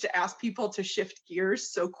it is to ask people to shift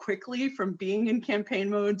gears so quickly from being in campaign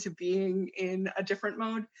mode to being in a different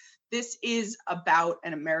mode, this is about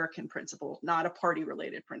an American principle, not a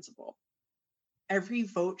party-related principle. Every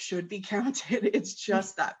vote should be counted. It's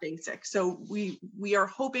just that basic. So we are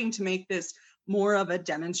hoping to make this more of a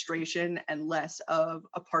demonstration and less of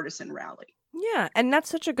a partisan rally. Yeah, and that's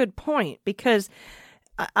such a good point, because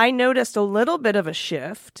I noticed a little bit of a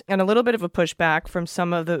shift and a little bit of a pushback from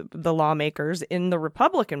some of the lawmakers in the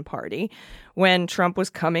Republican Party when Trump was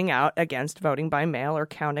coming out against voting by mail or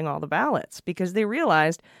counting all the ballots, because they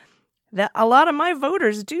realized that a lot of my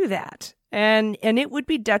voters do that. And it would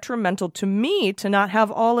be detrimental to me to not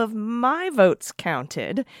have all of my votes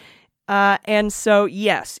counted. And so,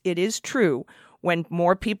 yes, it is true. When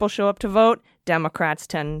more people show up to vote, Democrats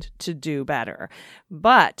tend to do better.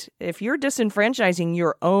 But if you're disenfranchising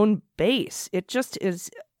your own base, it just is,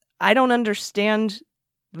 I don't understand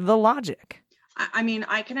the logic. I mean,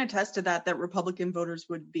 I can attest to that Republican voters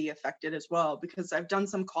would be affected as well, because I've done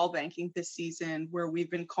some call banking this season where we've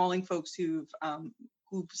been calling folks who've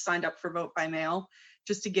signed up for vote by mail,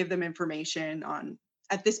 just to give them information on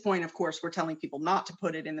At this point, of course, we're telling people not to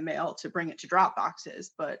put it in the mail, to bring it to drop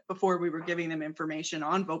boxes. But before, we were giving them information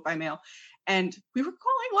on vote by mail. And we were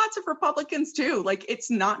calling lots of Republicans too. Like,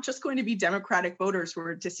 it's not just going to be Democratic voters who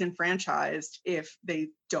are disenfranchised if they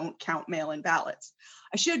don't count mail-in ballots.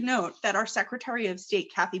 I should note that our Secretary of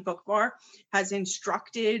State, Kathy Boockvar, has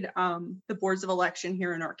instructed the boards of election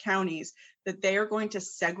here in our counties that they are going to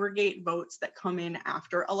segregate votes that come in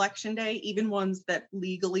after Election Day, even ones that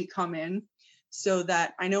legally come in. So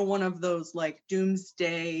that, I know one of those like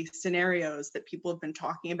doomsday scenarios that people have been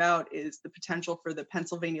talking about is the potential for the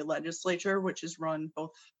Pennsylvania legislature, which is run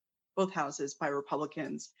both houses by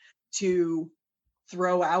Republicans, to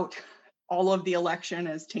throw out all of the election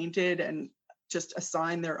as tainted and just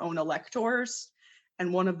assign their own electors.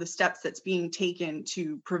 And one of the steps that's being taken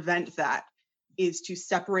to prevent that is to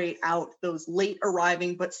separate out those late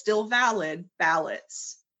arriving but still valid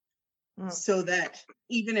ballots, so that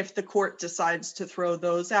even if the court decides to throw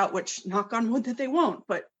those out, which knock on wood that they won't,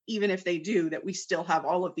 but even if they do, that we still have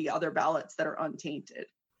all of the other ballots that are untainted.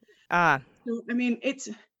 So, I mean,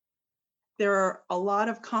 there are a lot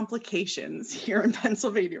of complications here in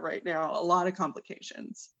Pennsylvania right now, a lot of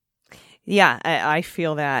complications. Yeah, I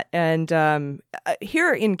feel that. And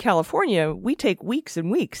here in California, we take weeks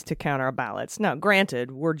and weeks to count our ballots. Now,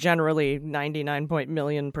 granted, we're generally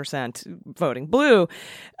 99% voting blue.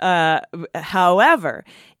 However,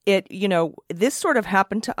 this sort of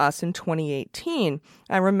happened to us in 2018.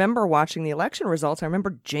 I remember watching the election results. I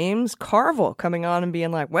remember James Carville coming on and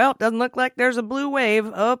being like, well, it doesn't look like there's a blue wave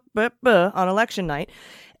on election night.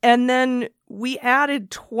 And then we added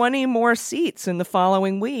 20 more seats in the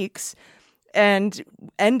following weeks and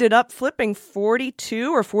ended up flipping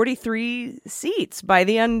 42 or 43 seats by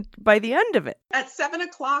the end of it. At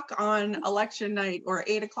 7:00 on election night or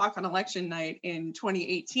 8:00 on election night in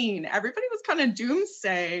 2018, everybody was kind of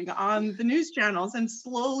doomsaying on the news channels, and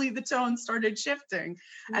slowly the tone started shifting.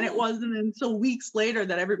 And it wasn't until weeks later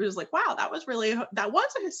that everybody was like, wow, that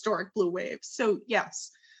was a historic blue wave. So yes,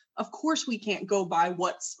 of course, we can't go by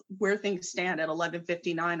where things stand at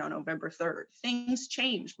 11:59 on November 3rd. Things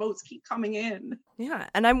change. Votes keep coming in. Yeah.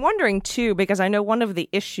 And I'm wondering, too, because I know one of the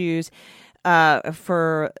issues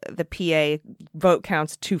for the PA vote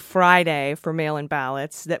counts to Friday for mail-in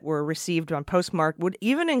ballots that were received on postmark would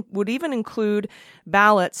even include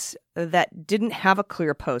ballots that didn't have a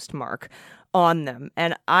clear postmark on them.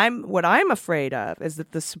 And what I'm afraid of is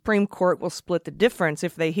that the Supreme Court will split the difference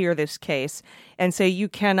if they hear this case and say you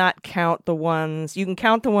cannot count the ones, you can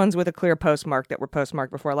count the ones with a clear postmark that were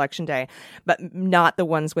postmarked before Election Day, but not the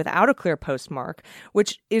ones without a clear postmark,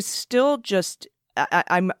 which is still just,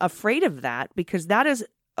 I'm afraid of that because that is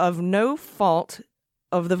of no fault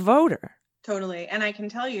of the voter. Totally. And I can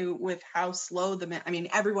tell you with how slow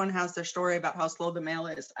everyone has their story about how slow the mail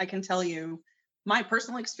is. I can tell you my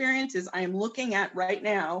personal experience is I am looking at right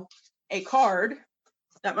now a card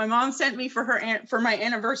that my mom sent me for my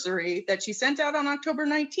anniversary that she sent out on October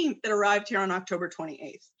 19th that arrived here on October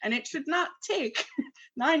 28th. And it should not take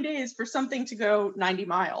 9 days for something to go 90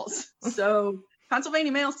 miles. So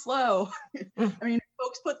Pennsylvania mail's slow. I mean,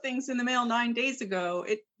 folks put things in the mail 9 days ago.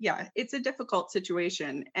 It's a difficult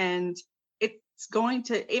situation. And it's going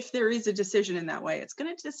to, if there is a decision in that way, it's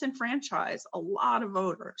going to disenfranchise a lot of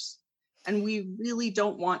voters. And we really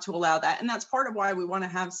don't want to allow that. And that's part of why we want to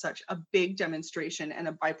have such a big demonstration and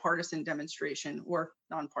a bipartisan demonstration, or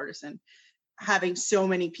nonpartisan, having so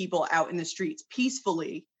many people out in the streets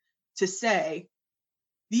peacefully to say,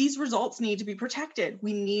 these results need to be protected.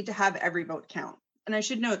 We need to have every vote count. And I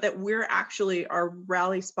should note that our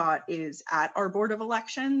rally spot is at our Board of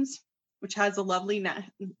Elections, which has a lovely,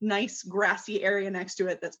 nice grassy area next to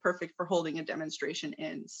it that's perfect for holding a demonstration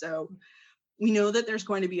in. So we know that there's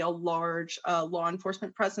going to be a large law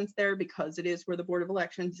enforcement presence there because it is where the Board of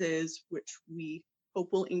Elections is, which we hope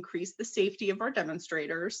will increase the safety of our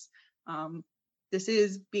demonstrators. This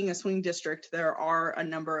is being a swing district. There are a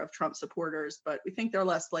number of Trump supporters, but we think they're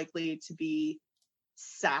less likely to be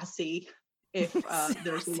sassy if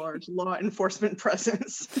there's a large law enforcement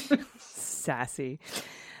presence. Sassy.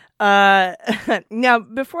 Now,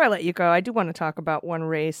 before I let you go, I do want to talk about one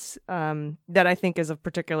race that I think is of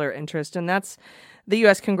particular interest, and that's the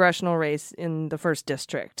U.S. congressional race in the 1st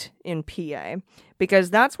District in PA,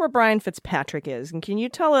 because that's where Brian Fitzpatrick is. And can you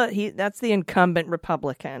tell that's the incumbent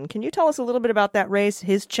Republican. Can you tell us a little bit about that race,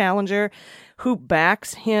 his challenger, who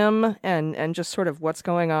backs him, and just sort of what's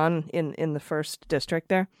going on in the 1st District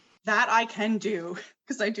there? That I can do,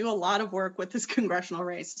 because I do a lot of work with this congressional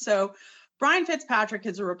race. So Brian Fitzpatrick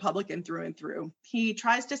is a Republican through and through. He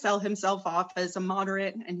tries to sell himself off as a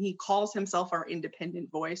moderate, and he calls himself our independent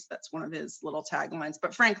voice. That's one of his little taglines.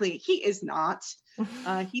 But frankly, he is not.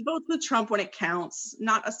 He votes with Trump when it counts.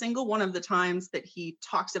 Not a single one of the times that he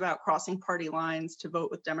talks about crossing party lines to vote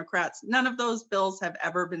with Democrats. None of those bills have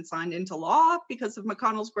ever been signed into law because of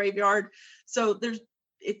McConnell's graveyard. So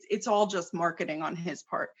it's all just marketing on his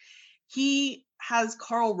part. He has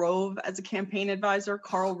Karl Rove as a campaign advisor.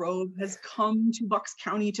 Karl Rove has come to Bucks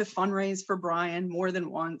County to fundraise for Brian more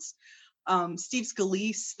than once. Steve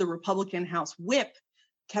Scalise, the Republican House Whip,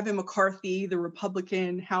 Kevin McCarthy, the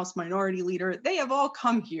Republican House Minority Leader, they have all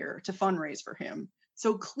come here to fundraise for him.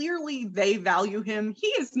 So clearly they value him. He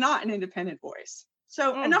is not an independent voice.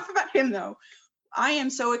 So enough about him, though. I am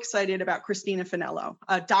so excited about Christina Finello,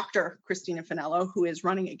 Dr. Christina Finello, who is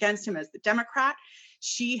running against him as the Democrat.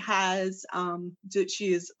 She is an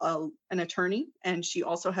attorney, and she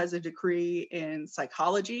also has a degree in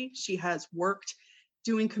psychology. She has worked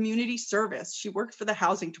doing community service. She worked for the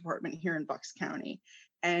housing department here in Bucks County,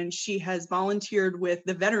 and she has volunteered with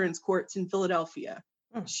the Veterans Courts in Philadelphia.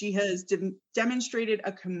 She has demonstrated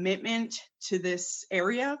a commitment to this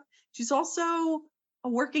area. She's also a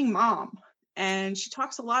working mom, and she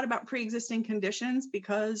talks a lot about pre-existing conditions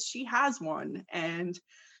because she has one, and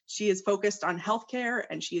she is focused on healthcare,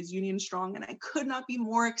 and she is union strong. And I could not be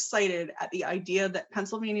more excited at the idea that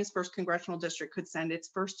Pennsylvania's 1st congressional district could send its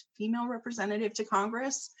first female representative to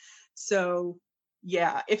Congress. So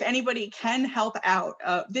yeah, if anybody can help out,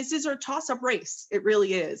 this is a toss-up race. It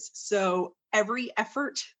really is. So every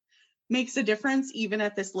effort makes a difference, even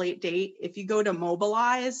at this late date. If you go to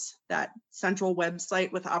Mobilize, that central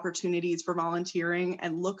website with opportunities for volunteering,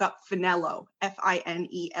 and look up Finello,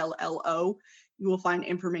 Finello, you will find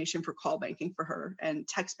information for call banking for her and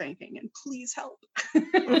text banking, and please help. I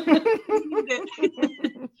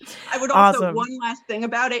would also, one last thing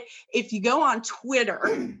about it, if you go on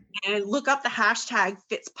Twitter and look up the hashtag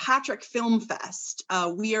Fitzpatrick Film Fest,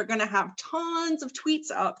 we are going to have tons of tweets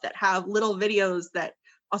up that have little videos that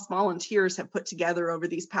us volunteers have put together over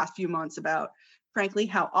these past few months about, frankly,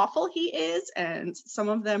 how awful he is. And some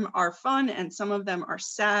of them are fun and some of them are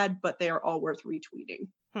sad, but they are all worth retweeting.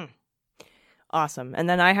 Awesome. And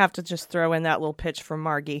then I have to just throw in that little pitch for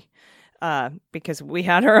Margie, because we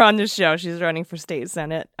had her on the show. She's running for state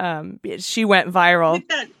senate. She went viral. Like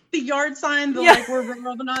that, the yard sign, like, we're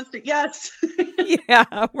rural, but not stupid. Yes.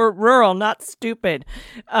 Yeah, we're rural, not stupid.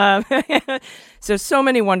 So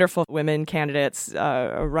many wonderful women candidates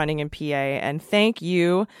running in PA. And thank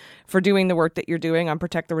you for doing the work that you're doing on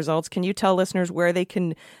Protect the Results. Can you tell listeners where they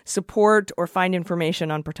can support or find information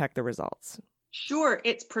on Protect the Results? Sure.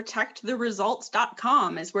 It's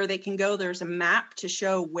protecttheresults.com is where they can go. There's a map to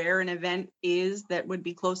show where an event is that would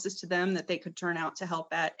be closest to them that they could turn out to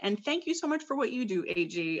help at. And thank you so much for what you do,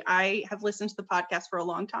 AG. I have listened to the podcast for a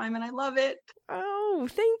long time and I love it. Oh,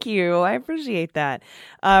 thank you. I appreciate that.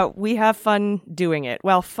 We have fun doing it.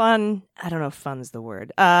 Well, fun, I don't know if fun's the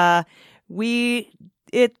word. We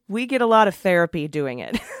get a lot of therapy doing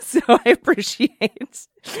it. So I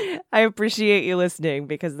appreciate you listening,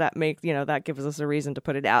 because that makes, that gives us a reason to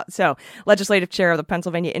put it out. So, Legislative Chair of the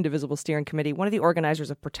Pennsylvania Indivisible Steering Committee, one of the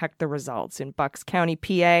organizers of Protect the Results in Bucks County,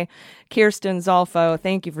 PA, Kierstyn Zolfo,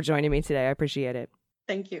 thank you for joining me today. I appreciate it.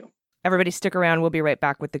 Thank you. Everybody stick around. We'll be right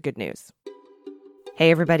back with the good news.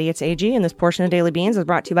 Hey everybody, it's AG, and this portion of Daily Beans is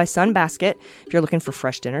brought to you by Sunbasket. If you're looking for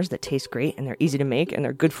fresh dinners that taste great and they're easy to make and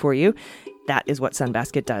they're good for you, that is what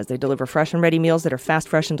Sunbasket does. They deliver fresh and ready meals that are fast,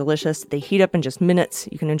 fresh, and delicious. They heat up in just minutes.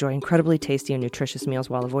 You can enjoy incredibly tasty and nutritious meals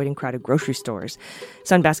while avoiding crowded grocery stores.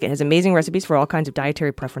 Sunbasket has amazing recipes for all kinds of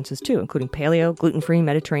dietary preferences too, including paleo, gluten-free,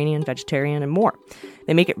 Mediterranean, vegetarian, and more.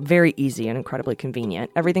 They make it very easy and incredibly convenient.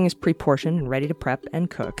 Everything is pre-portioned and ready to prep and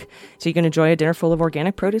cook, so you can enjoy a dinner full of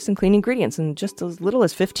organic produce and clean ingredients in just as little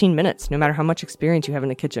as 15 minutes, no matter how much experience you have in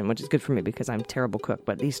the kitchen, which is good for me because I'm a terrible cook,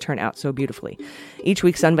 but these turn out so beautifully. Each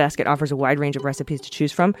week, Sunbasket offers a wide range of recipes to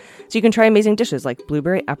choose from, so you can try amazing dishes like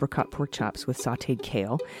blueberry apricot pork chops with sautéed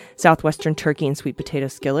kale, southwestern turkey and sweet potato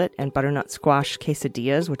skillet, and butternut squash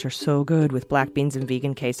quesadillas, which are so good with black beans and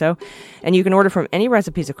vegan queso. And you can order from any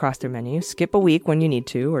recipes across their menu, skip a week when you need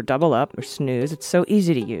to, or double up, or snooze. It's so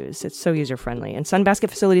easy to use. It's so user-friendly. And Sunbasket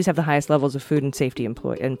facilities have the highest levels of food and safety,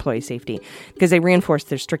 employee safety, because they reinforce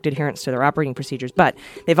their strict adherence to their operating procedures, but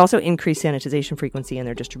they've also increased sanitization frequency in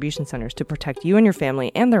their distribution centers to protect you and your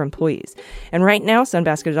family and their employees. And right now,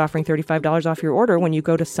 Sunbasket is offering $35 off your order when you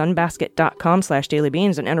go to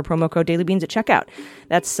sunbasket.com/dailybeans and enter promo code dailybeans at checkout.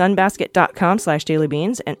 That's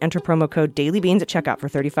sunbasket.com/dailybeans and enter promo code dailybeans at checkout for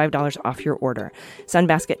 $35 off your order.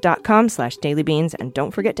 Sunbasket.com/dailybeans, and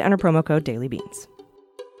don't forget to enter promo code dailybeans.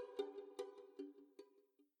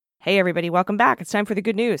 Hey, everybody, welcome back. It's time for the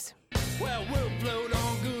good news. Well, we'll float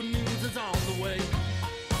on, good news is on the way.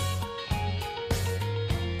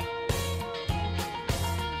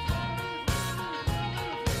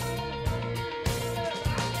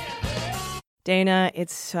 Dana,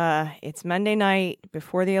 it's Monday night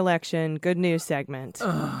before the election. Good news segment.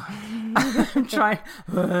 I'm trying.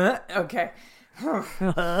 Okay.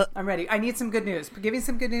 I'm ready. I need some good news. Give me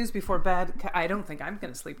some good news before bed. I don't think I'm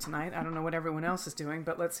going to sleep tonight. I don't know what everyone else is doing,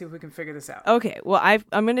 but let's see if we can figure this out. Okay. Well,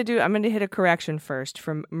 I'm going to hit a correction first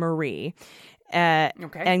from Marie. Okay.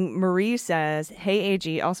 And Marie says, hey,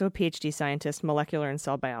 AG, also a PhD scientist, molecular and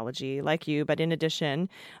cell biology, like you, but in addition,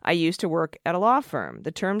 I used to work at a law firm.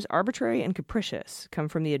 The terms arbitrary and capricious come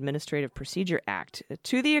from the Administrative Procedure Act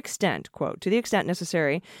to the extent, quote, to the extent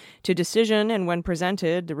necessary to decision and when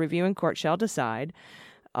presented, the reviewing court shall decide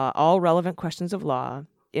all relevant questions of law,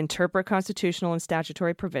 interpret constitutional and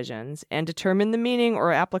statutory provisions, and determine the meaning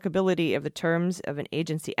or applicability of the terms of an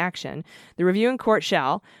agency action. The reviewing court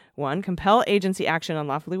shall, 1, compel agency action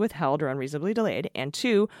unlawfully withheld or unreasonably delayed, and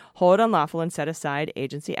 2, hold unlawful and set aside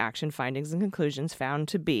agency action findings and conclusions found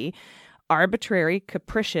to be arbitrary,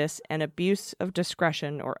 capricious, and abuse of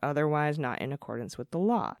discretion or otherwise not in accordance with the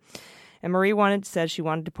law. And Marie said she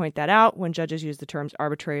wanted to point that out. When judges use the terms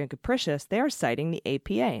arbitrary and capricious, they are citing the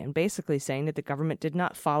APA and basically saying that the government did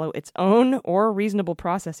not follow its own or reasonable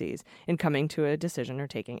processes in coming to a decision or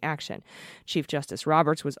taking action. Chief Justice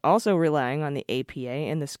Roberts was also relying on the APA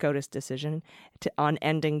in the SCOTUS decision on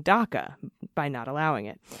ending DACA by not allowing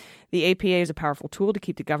it. The APA is a powerful tool to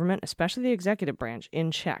keep the government, especially the executive branch,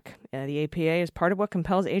 in check. The APA is part of what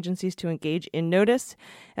compels agencies to engage in notice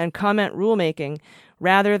and comment rulemaking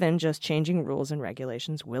rather than just changing rules and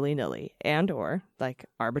regulations willy-nilly and or, like,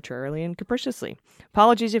 arbitrarily and capriciously.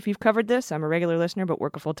 Apologies if you've covered this. I'm a regular listener but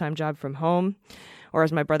work a full-time job from home, or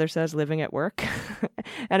as my brother says, living at work,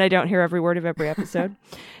 and I don't hear every word of every episode.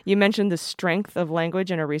 You mentioned the strength of language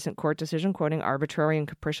in a recent court decision quoting arbitrary and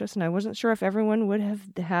capricious, and I wasn't sure if everyone would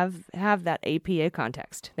have that APA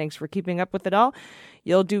context. Thanks for keeping up with it all.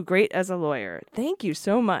 You'll do great as a lawyer. Thank you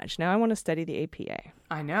so much. Now I want to study the APA.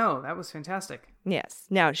 I know. That was fantastic. Yes.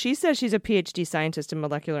 Now, she says she's a PhD scientist in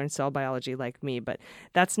molecular and cell biology like me, but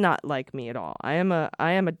that's not like me at all. I am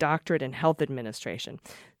a doctorate in health administration.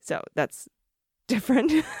 So that's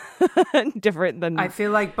different. Different than... I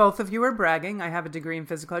feel like both of you are bragging. I have a degree in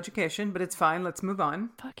physical education, but it's fine. Let's move on.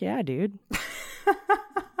 Fuck yeah, dude.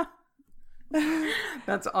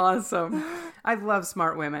 That's awesome. I love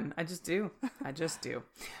smart women. I just do.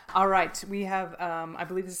 All right. We have, I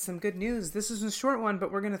believe this is some good news. This is a short one,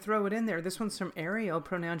 but we're going to throw it in there. This one's from Ariel,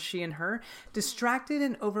 pronouns she and her. Distracted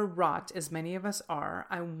and overwrought as many of us are,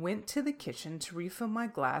 I went to the kitchen to refill my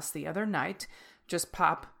glass the other night. Just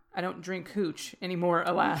pop. I don't drink hooch anymore,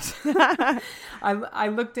 alas. I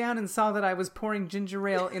looked down and saw that I was pouring ginger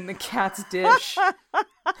ale in the cat's dish.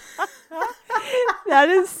 That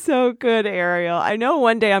is so good, Ariel. I know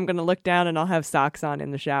one day I'm going to look down and I'll have socks on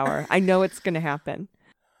in the shower. I know it's going to happen.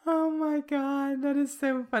 Oh my God, that is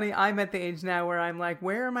so funny. I'm at the age now where I'm like,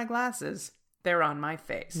 where are my glasses? They're on my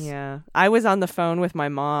face. Yeah. I was on the phone with my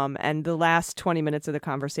mom, and the last 20 minutes of the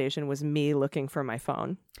conversation was me looking for my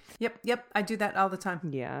phone. Yep. I do that all the time.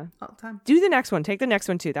 Yeah. All the time. Do the next one. Take the next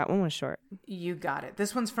one, too. That one was short. You got it.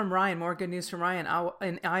 This one's from Ryan. More good news from Ryan.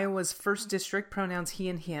 In Iowa's 1st District, pronouns he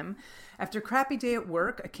and him. After a crappy day at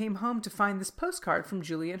work, I came home to find this postcard from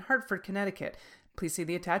Julie in Hartford, Connecticut. Please see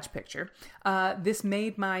the attached picture. This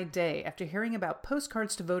made my day. After hearing about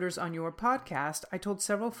postcards to voters on your podcast, I told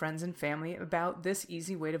several friends and family about this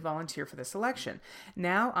easy way to volunteer for this election.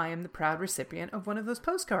 Now I am the proud recipient of one of those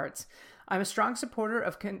postcards. I'm a strong supporter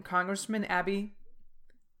of Congressman Abby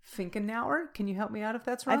Finkenauer. Can you help me out if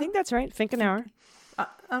that's wrong? I think that's right. Finkenauer.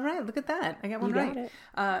 All right, look at that. I got one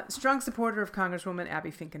right. Strong supporter of Congresswoman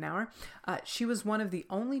Abby Finkenauer. She was one of the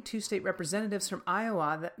only 2 state representatives from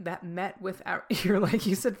Iowa that met with our... You're like,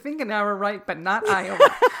 you said Finkenauer, right, but not Iowa.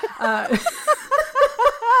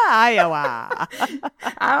 Iowa.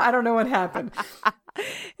 I don't know what happened.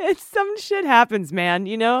 It's some shit happens, man.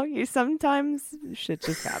 You know, sometimes shit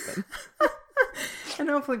just happens. And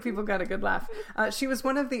hopefully people got a good laugh. She was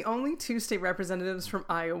one of the only 2 state representatives from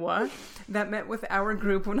Iowa that met with our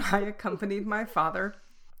group when I accompanied my father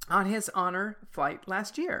on his honor flight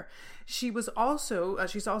last year. She's also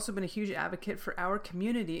been a huge advocate for our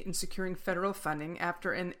community in securing federal funding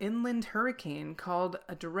after an inland hurricane called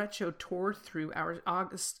a derecho tore through our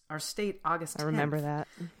state August 10th. I remember that.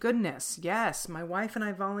 Goodness, yes. My wife and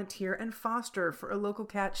I volunteer and foster for a local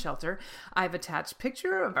cat shelter. I've attached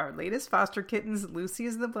picture of our latest foster kittens. Lucy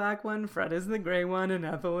is the black one, Fred is the gray one, and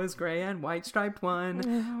Ethel is gray and white striped one.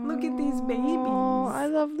 Look at these babies. Oh, I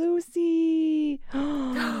love Lucy.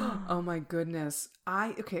 Oh my goodness.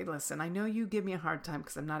 Listen, I know you give me a hard time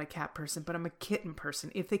because I'm not a cat person, but I'm a kitten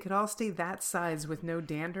person. If they could all stay that size with no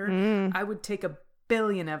dander, I would take 1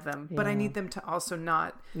 billion of them. But I need them to also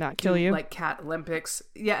not kill you. Like cat Olympics.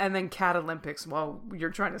 Yeah, and then cat Olympics while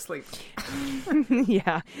you're trying to sleep.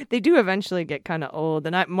 Yeah, they do eventually get kind of old.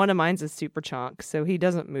 And one of mine's a super chonk, so he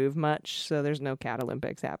doesn't move much. So there's no cat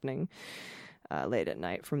Olympics happening late at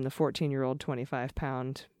night from the 14-year-old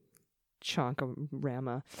 25-pound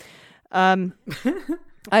chonkorama.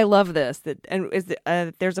 I love this.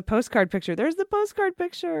 There's a postcard picture. There's the postcard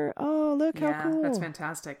picture. Oh, look how cool. That's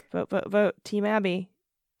fantastic. Vote. Team Abby.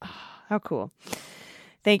 Oh, how cool.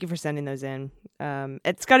 Thank you for sending those in.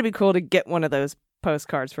 It's got to be cool to get one of those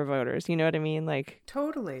postcards for voters. You know what I mean? Like,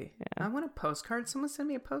 totally. Yeah. I want a postcard. Someone send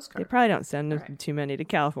me a postcard. They probably don't send too many to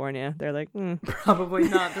California. They're like, Probably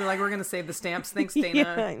not. They're like, we're going to save the stamps. Thanks,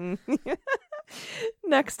 Dana. Yeah.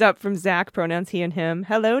 Next up from Zach, pronouns he and him.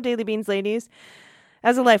 Hello, Daily Beans ladies.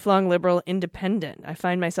 As a lifelong liberal independent, I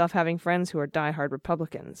find myself having friends who are diehard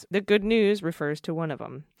Republicans. The good news refers to one of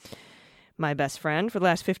them. My best friend for the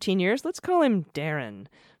last 15 years, let's call him Darren.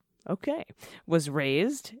 Okay. Was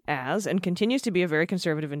raised as and continues to be a very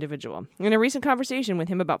conservative individual. In a recent conversation with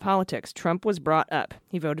him about politics, Trump was brought up.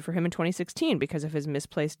 He voted for him in 2016 because of his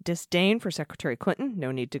misplaced disdain for Secretary Clinton.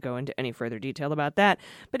 No need to go into any further detail about that,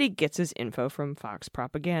 but he gets his info from Fox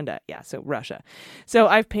propaganda. Yeah, so Russia. So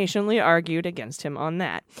I've patiently argued against him on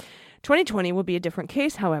that. 2020 will be a different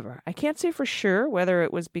case, however. I can't say for sure whether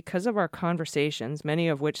it was because of our conversations, many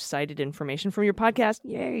of which cited information from your podcast,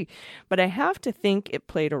 yay, but I have to think it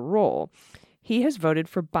played a role. He has voted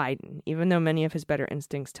for Biden, even though many of his better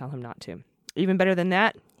instincts tell him not to. Even better than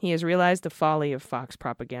that, he has realized the folly of Fox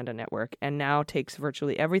propaganda network and now takes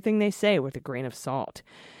virtually everything they say with a grain of salt.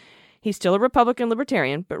 He's still a Republican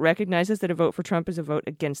libertarian, but recognizes that a vote for Trump is a vote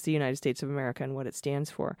against the United States of America and what it stands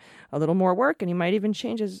for. A little more work, and he might even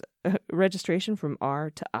change his registration from R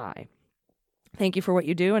to I. Thank you for what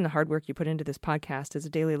you do and the hard work you put into this podcast as a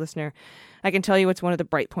daily listener. I can tell you it's one of the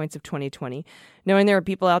bright points of 2020, knowing there are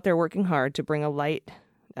people out there working hard to bring a light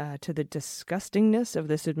to the disgustingness of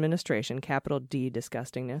this administration, capital D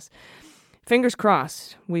disgustingness. Fingers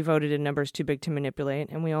crossed, we voted in numbers too big to manipulate,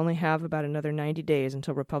 and we only have about another 90 days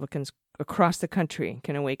until Republicans across the country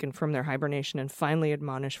can awaken from their hibernation and finally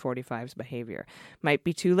admonish 45's behavior. Might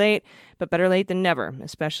be too late, but better late than never,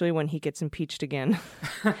 especially when he gets impeached again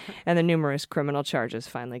and the numerous criminal charges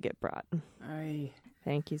finally get brought. Aye.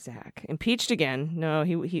 Thank you, Zach. Impeached again? No,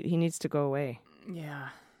 he needs to go away. Yeah,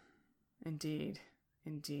 indeed.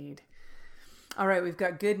 All right, we've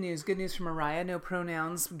got good news. Good news from Mariah. No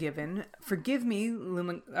pronouns given. Forgive me,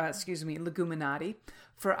 Leguminati,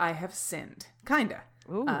 for I have sinned. Kinda.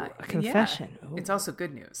 Ooh, a confession. Yeah. It's also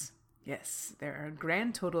good news. Yes, there are a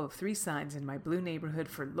grand total of 3 signs in my blue neighborhood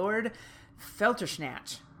for Lord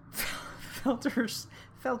Feltersnatch.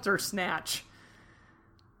 Feltersnatch.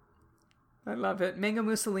 I love it. Mango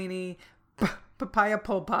Mussolini, Papaya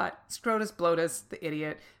Pol Pot, Scrotus Blotus, the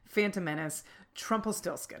idiot, Phantom Menace,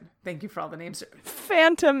 Trumpelstiltskin. Thank you for all the names.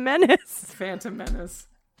 Phantom Menace.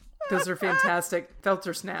 Those are fantastic.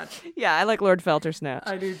 Feltersnatch. Yeah, I like Lord Feltersnatch.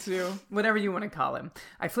 I do too. Whatever you want to call him.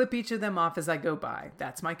 I flip each of them off as I go by.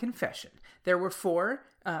 That's my confession. There were 4,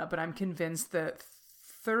 but I'm convinced the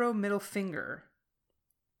thorough middle finger.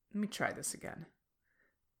 Let me try this again.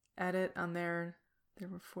 Edit on there. There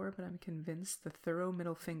were 4, but I'm convinced the thorough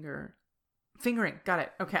middle finger. Fingering. Got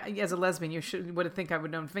it. Okay. As a lesbian, you would think I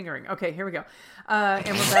would know fingering. Okay, here we go. And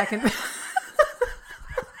we're back in...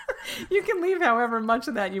 You can leave however much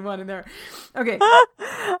of that you want in there. Okay.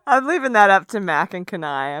 I'm leaving that up to Mac and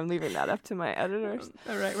Kanai. I'm leaving that up to my editors.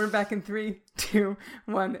 All right. We're back in 3, 2,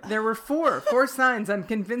 1. There were 4 signs. I'm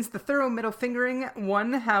convinced the thorough middle fingering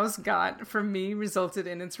one house got from me resulted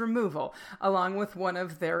in its removal, along with one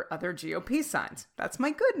of their other GOP signs. That's my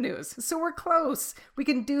good news. So we're close. We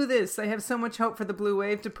can do this. I have so much hope for the blue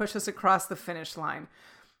wave to push us across the finish line.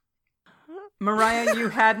 Mariah, you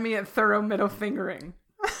had me at thorough middle fingering.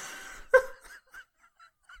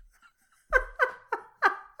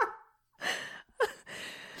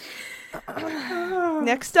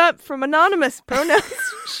 Next up, from anonymous pronouns,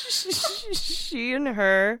 she and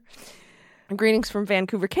her. Greetings from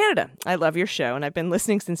Vancouver, Canada. I love your show, and I've been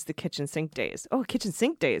listening since the kitchen sink days. Oh, kitchen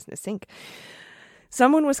sink days in the sink.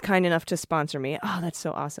 Someone was kind enough to sponsor me. Oh, that's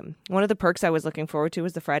so awesome. One of the perks I was looking forward to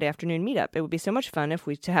was the Friday afternoon meetup. It would be so much fun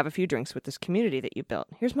to have a few drinks with this community that you built.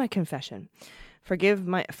 Here's my confession. Forgive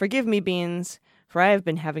me, Beans, for I have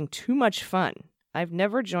been having too much fun. I've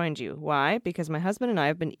never joined you. Why? Because my husband and I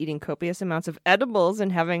have been eating copious amounts of edibles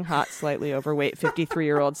and having hot, slightly overweight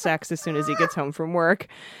 53-year-old sex as soon as he gets home from work.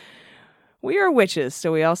 We are witches,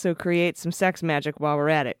 so we also create some sex magic while we're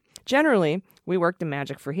at it. Generally, we work the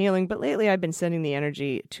magic for healing, but lately I've been sending the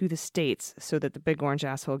energy to the States so that the big orange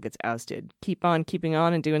asshole gets ousted. Keep on keeping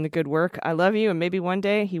on and doing the good work. I love you, and maybe one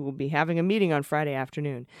day he will be having a meeting on Friday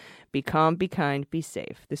afternoon. Be calm, be kind, be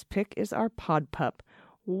safe. This pic is our pod pup,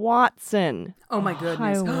 Watson. Oh my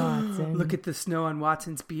goodness. Hi, Watson. Look at the snow on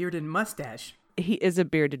Watson's beard and mustache. He is a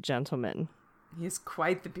bearded gentleman. He is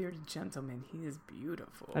quite the bearded gentleman. He is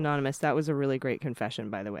beautiful. Anonymous, that was a really great confession,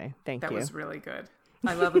 by the way. Thank you. That was really good.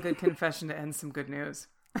 I love a good confession to end some good news.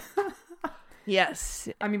 Yes.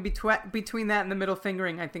 I mean, between that and the middle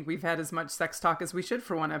fingering, I think we've had as much sex talk as we should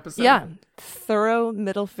for one episode. Yeah. Thorough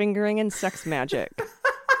middle fingering and sex magic. Can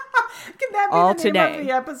that be all the name today. of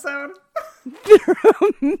the episode?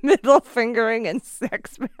 Thorough middle fingering and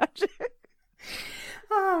sex magic.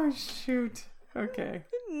 Oh, shoot. Okay.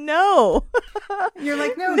 No. You're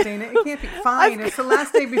like, no, Dana, it can't be. Fine. It's the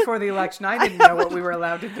last day before the election. I didn't know what we were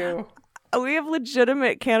allowed to do. We have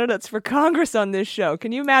legitimate candidates for Congress on this show.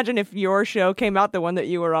 Can you imagine if your show came out, the one that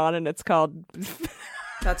you were on, and it's called...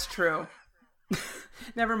 That's true.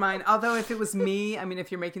 Never mind. Although if it was me, I mean, if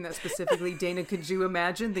you're making that specifically, Dana, could you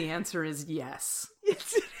imagine? The answer is yes.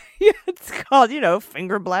 It's called,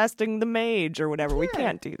 finger blasting the mage or whatever. Yeah. We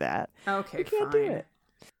can't do that. Okay, we can't fine. do it.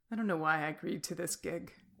 I don't know why I agreed to this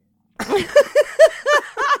gig.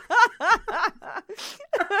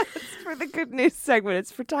 It's for the good news segment.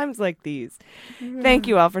 It's for times like these. Thank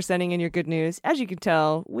you all for sending in your good news. As you can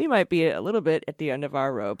tell, we might be a little bit at the end of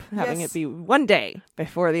our rope, having it be one day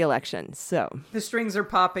before the election. So the strings are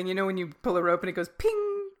popping. You know when you pull a rope and it goes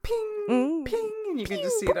ping, ping, ping, and you can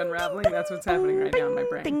just see it unraveling? That's what's happening right now in my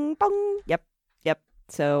brain. Ding, bong. Yep.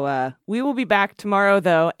 So we will be back tomorrow,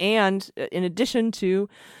 though, and in addition to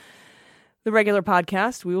the regular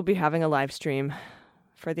podcast, we will be having a live stream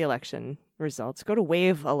for the election results. Go to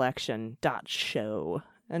waveelection.show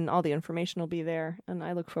and all the information will be there. And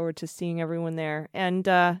I look forward to seeing everyone there. And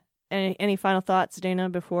any final thoughts, Dana,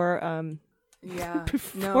 before do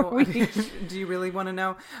you really want to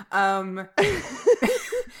know?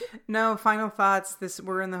 No, final thoughts.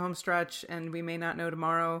 We're in the home stretch and we may not know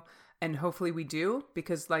tomorrow. And hopefully we do,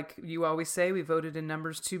 because like you always say, we voted in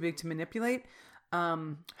numbers too big to manipulate.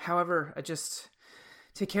 However, just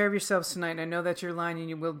take care of yourselves tonight. I know that's your line and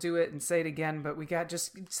you will do it and say it again, but we got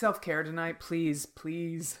just self-care tonight. Please.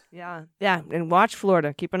 Yeah. And watch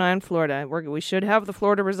Florida. Keep an eye on Florida. We should have the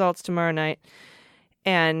Florida results tomorrow night.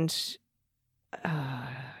 And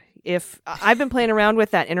if I've been playing around with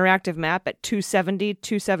that interactive map at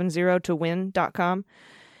 270towin.com.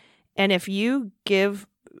 And if you give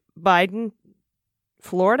Biden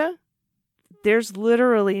Florida, there's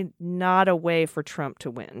literally not a way for Trump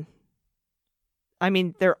to win. I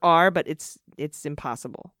mean, there are, but it's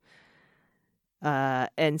impossible.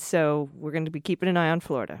 And so we're going to be keeping an eye on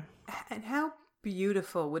Florida. And how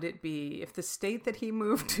beautiful would it be if the state that he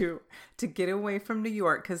moved to get away from New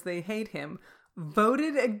York because they hate him,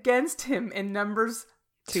 voted against him in numbers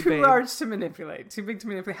too large to manipulate, too big to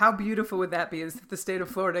manipulate? How beautiful would that be if the state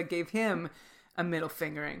of Florida gave him a middle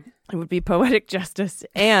fingering? It would be poetic justice.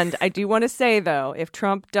 And I do want to say, though, if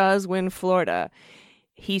Trump does win Florida,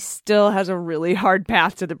 he still has a really hard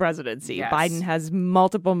path to the presidency. Yes. Biden has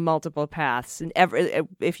multiple paths. And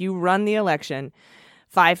if you run the election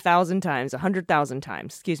 5,000 times, 100,000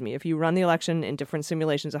 times, if you run the election in different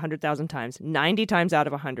simulations 100,000 times, 90 times out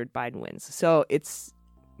of 100, Biden wins. So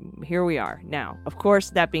here we are now. Of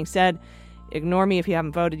course, that being said, ignore me if you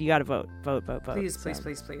haven't voted. You got to vote. Vote. Please.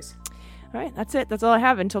 All right, that's it. That's all I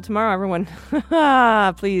have. Until tomorrow, everyone.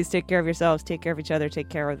 Please take care of yourselves, take care of each other, take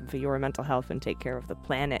care of your mental health, and take care of the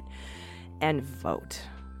planet. And vote.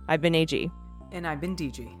 I've been AG. And I've been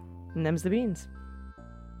DG. And them's the beans.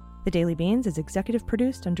 The Daily Beans is executive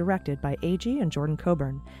produced and directed by AG and Jordan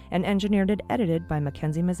Coburn, and engineered and edited by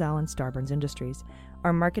Mackenzie Mazzell and Starburns Industries.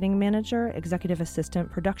 Our marketing manager, executive assistant,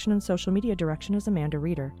 production and social media direction is Amanda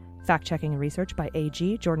Reeder. Fact-checking and research by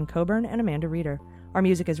AG, Jordan Coburn, and Amanda Reeder. Our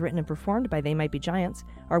music is written and performed by They Might Be Giants.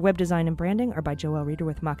 Our web design and branding are by Joelle Reeder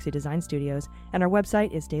with Moxie Design Studios. And our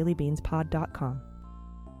website is dailybeanspod.com.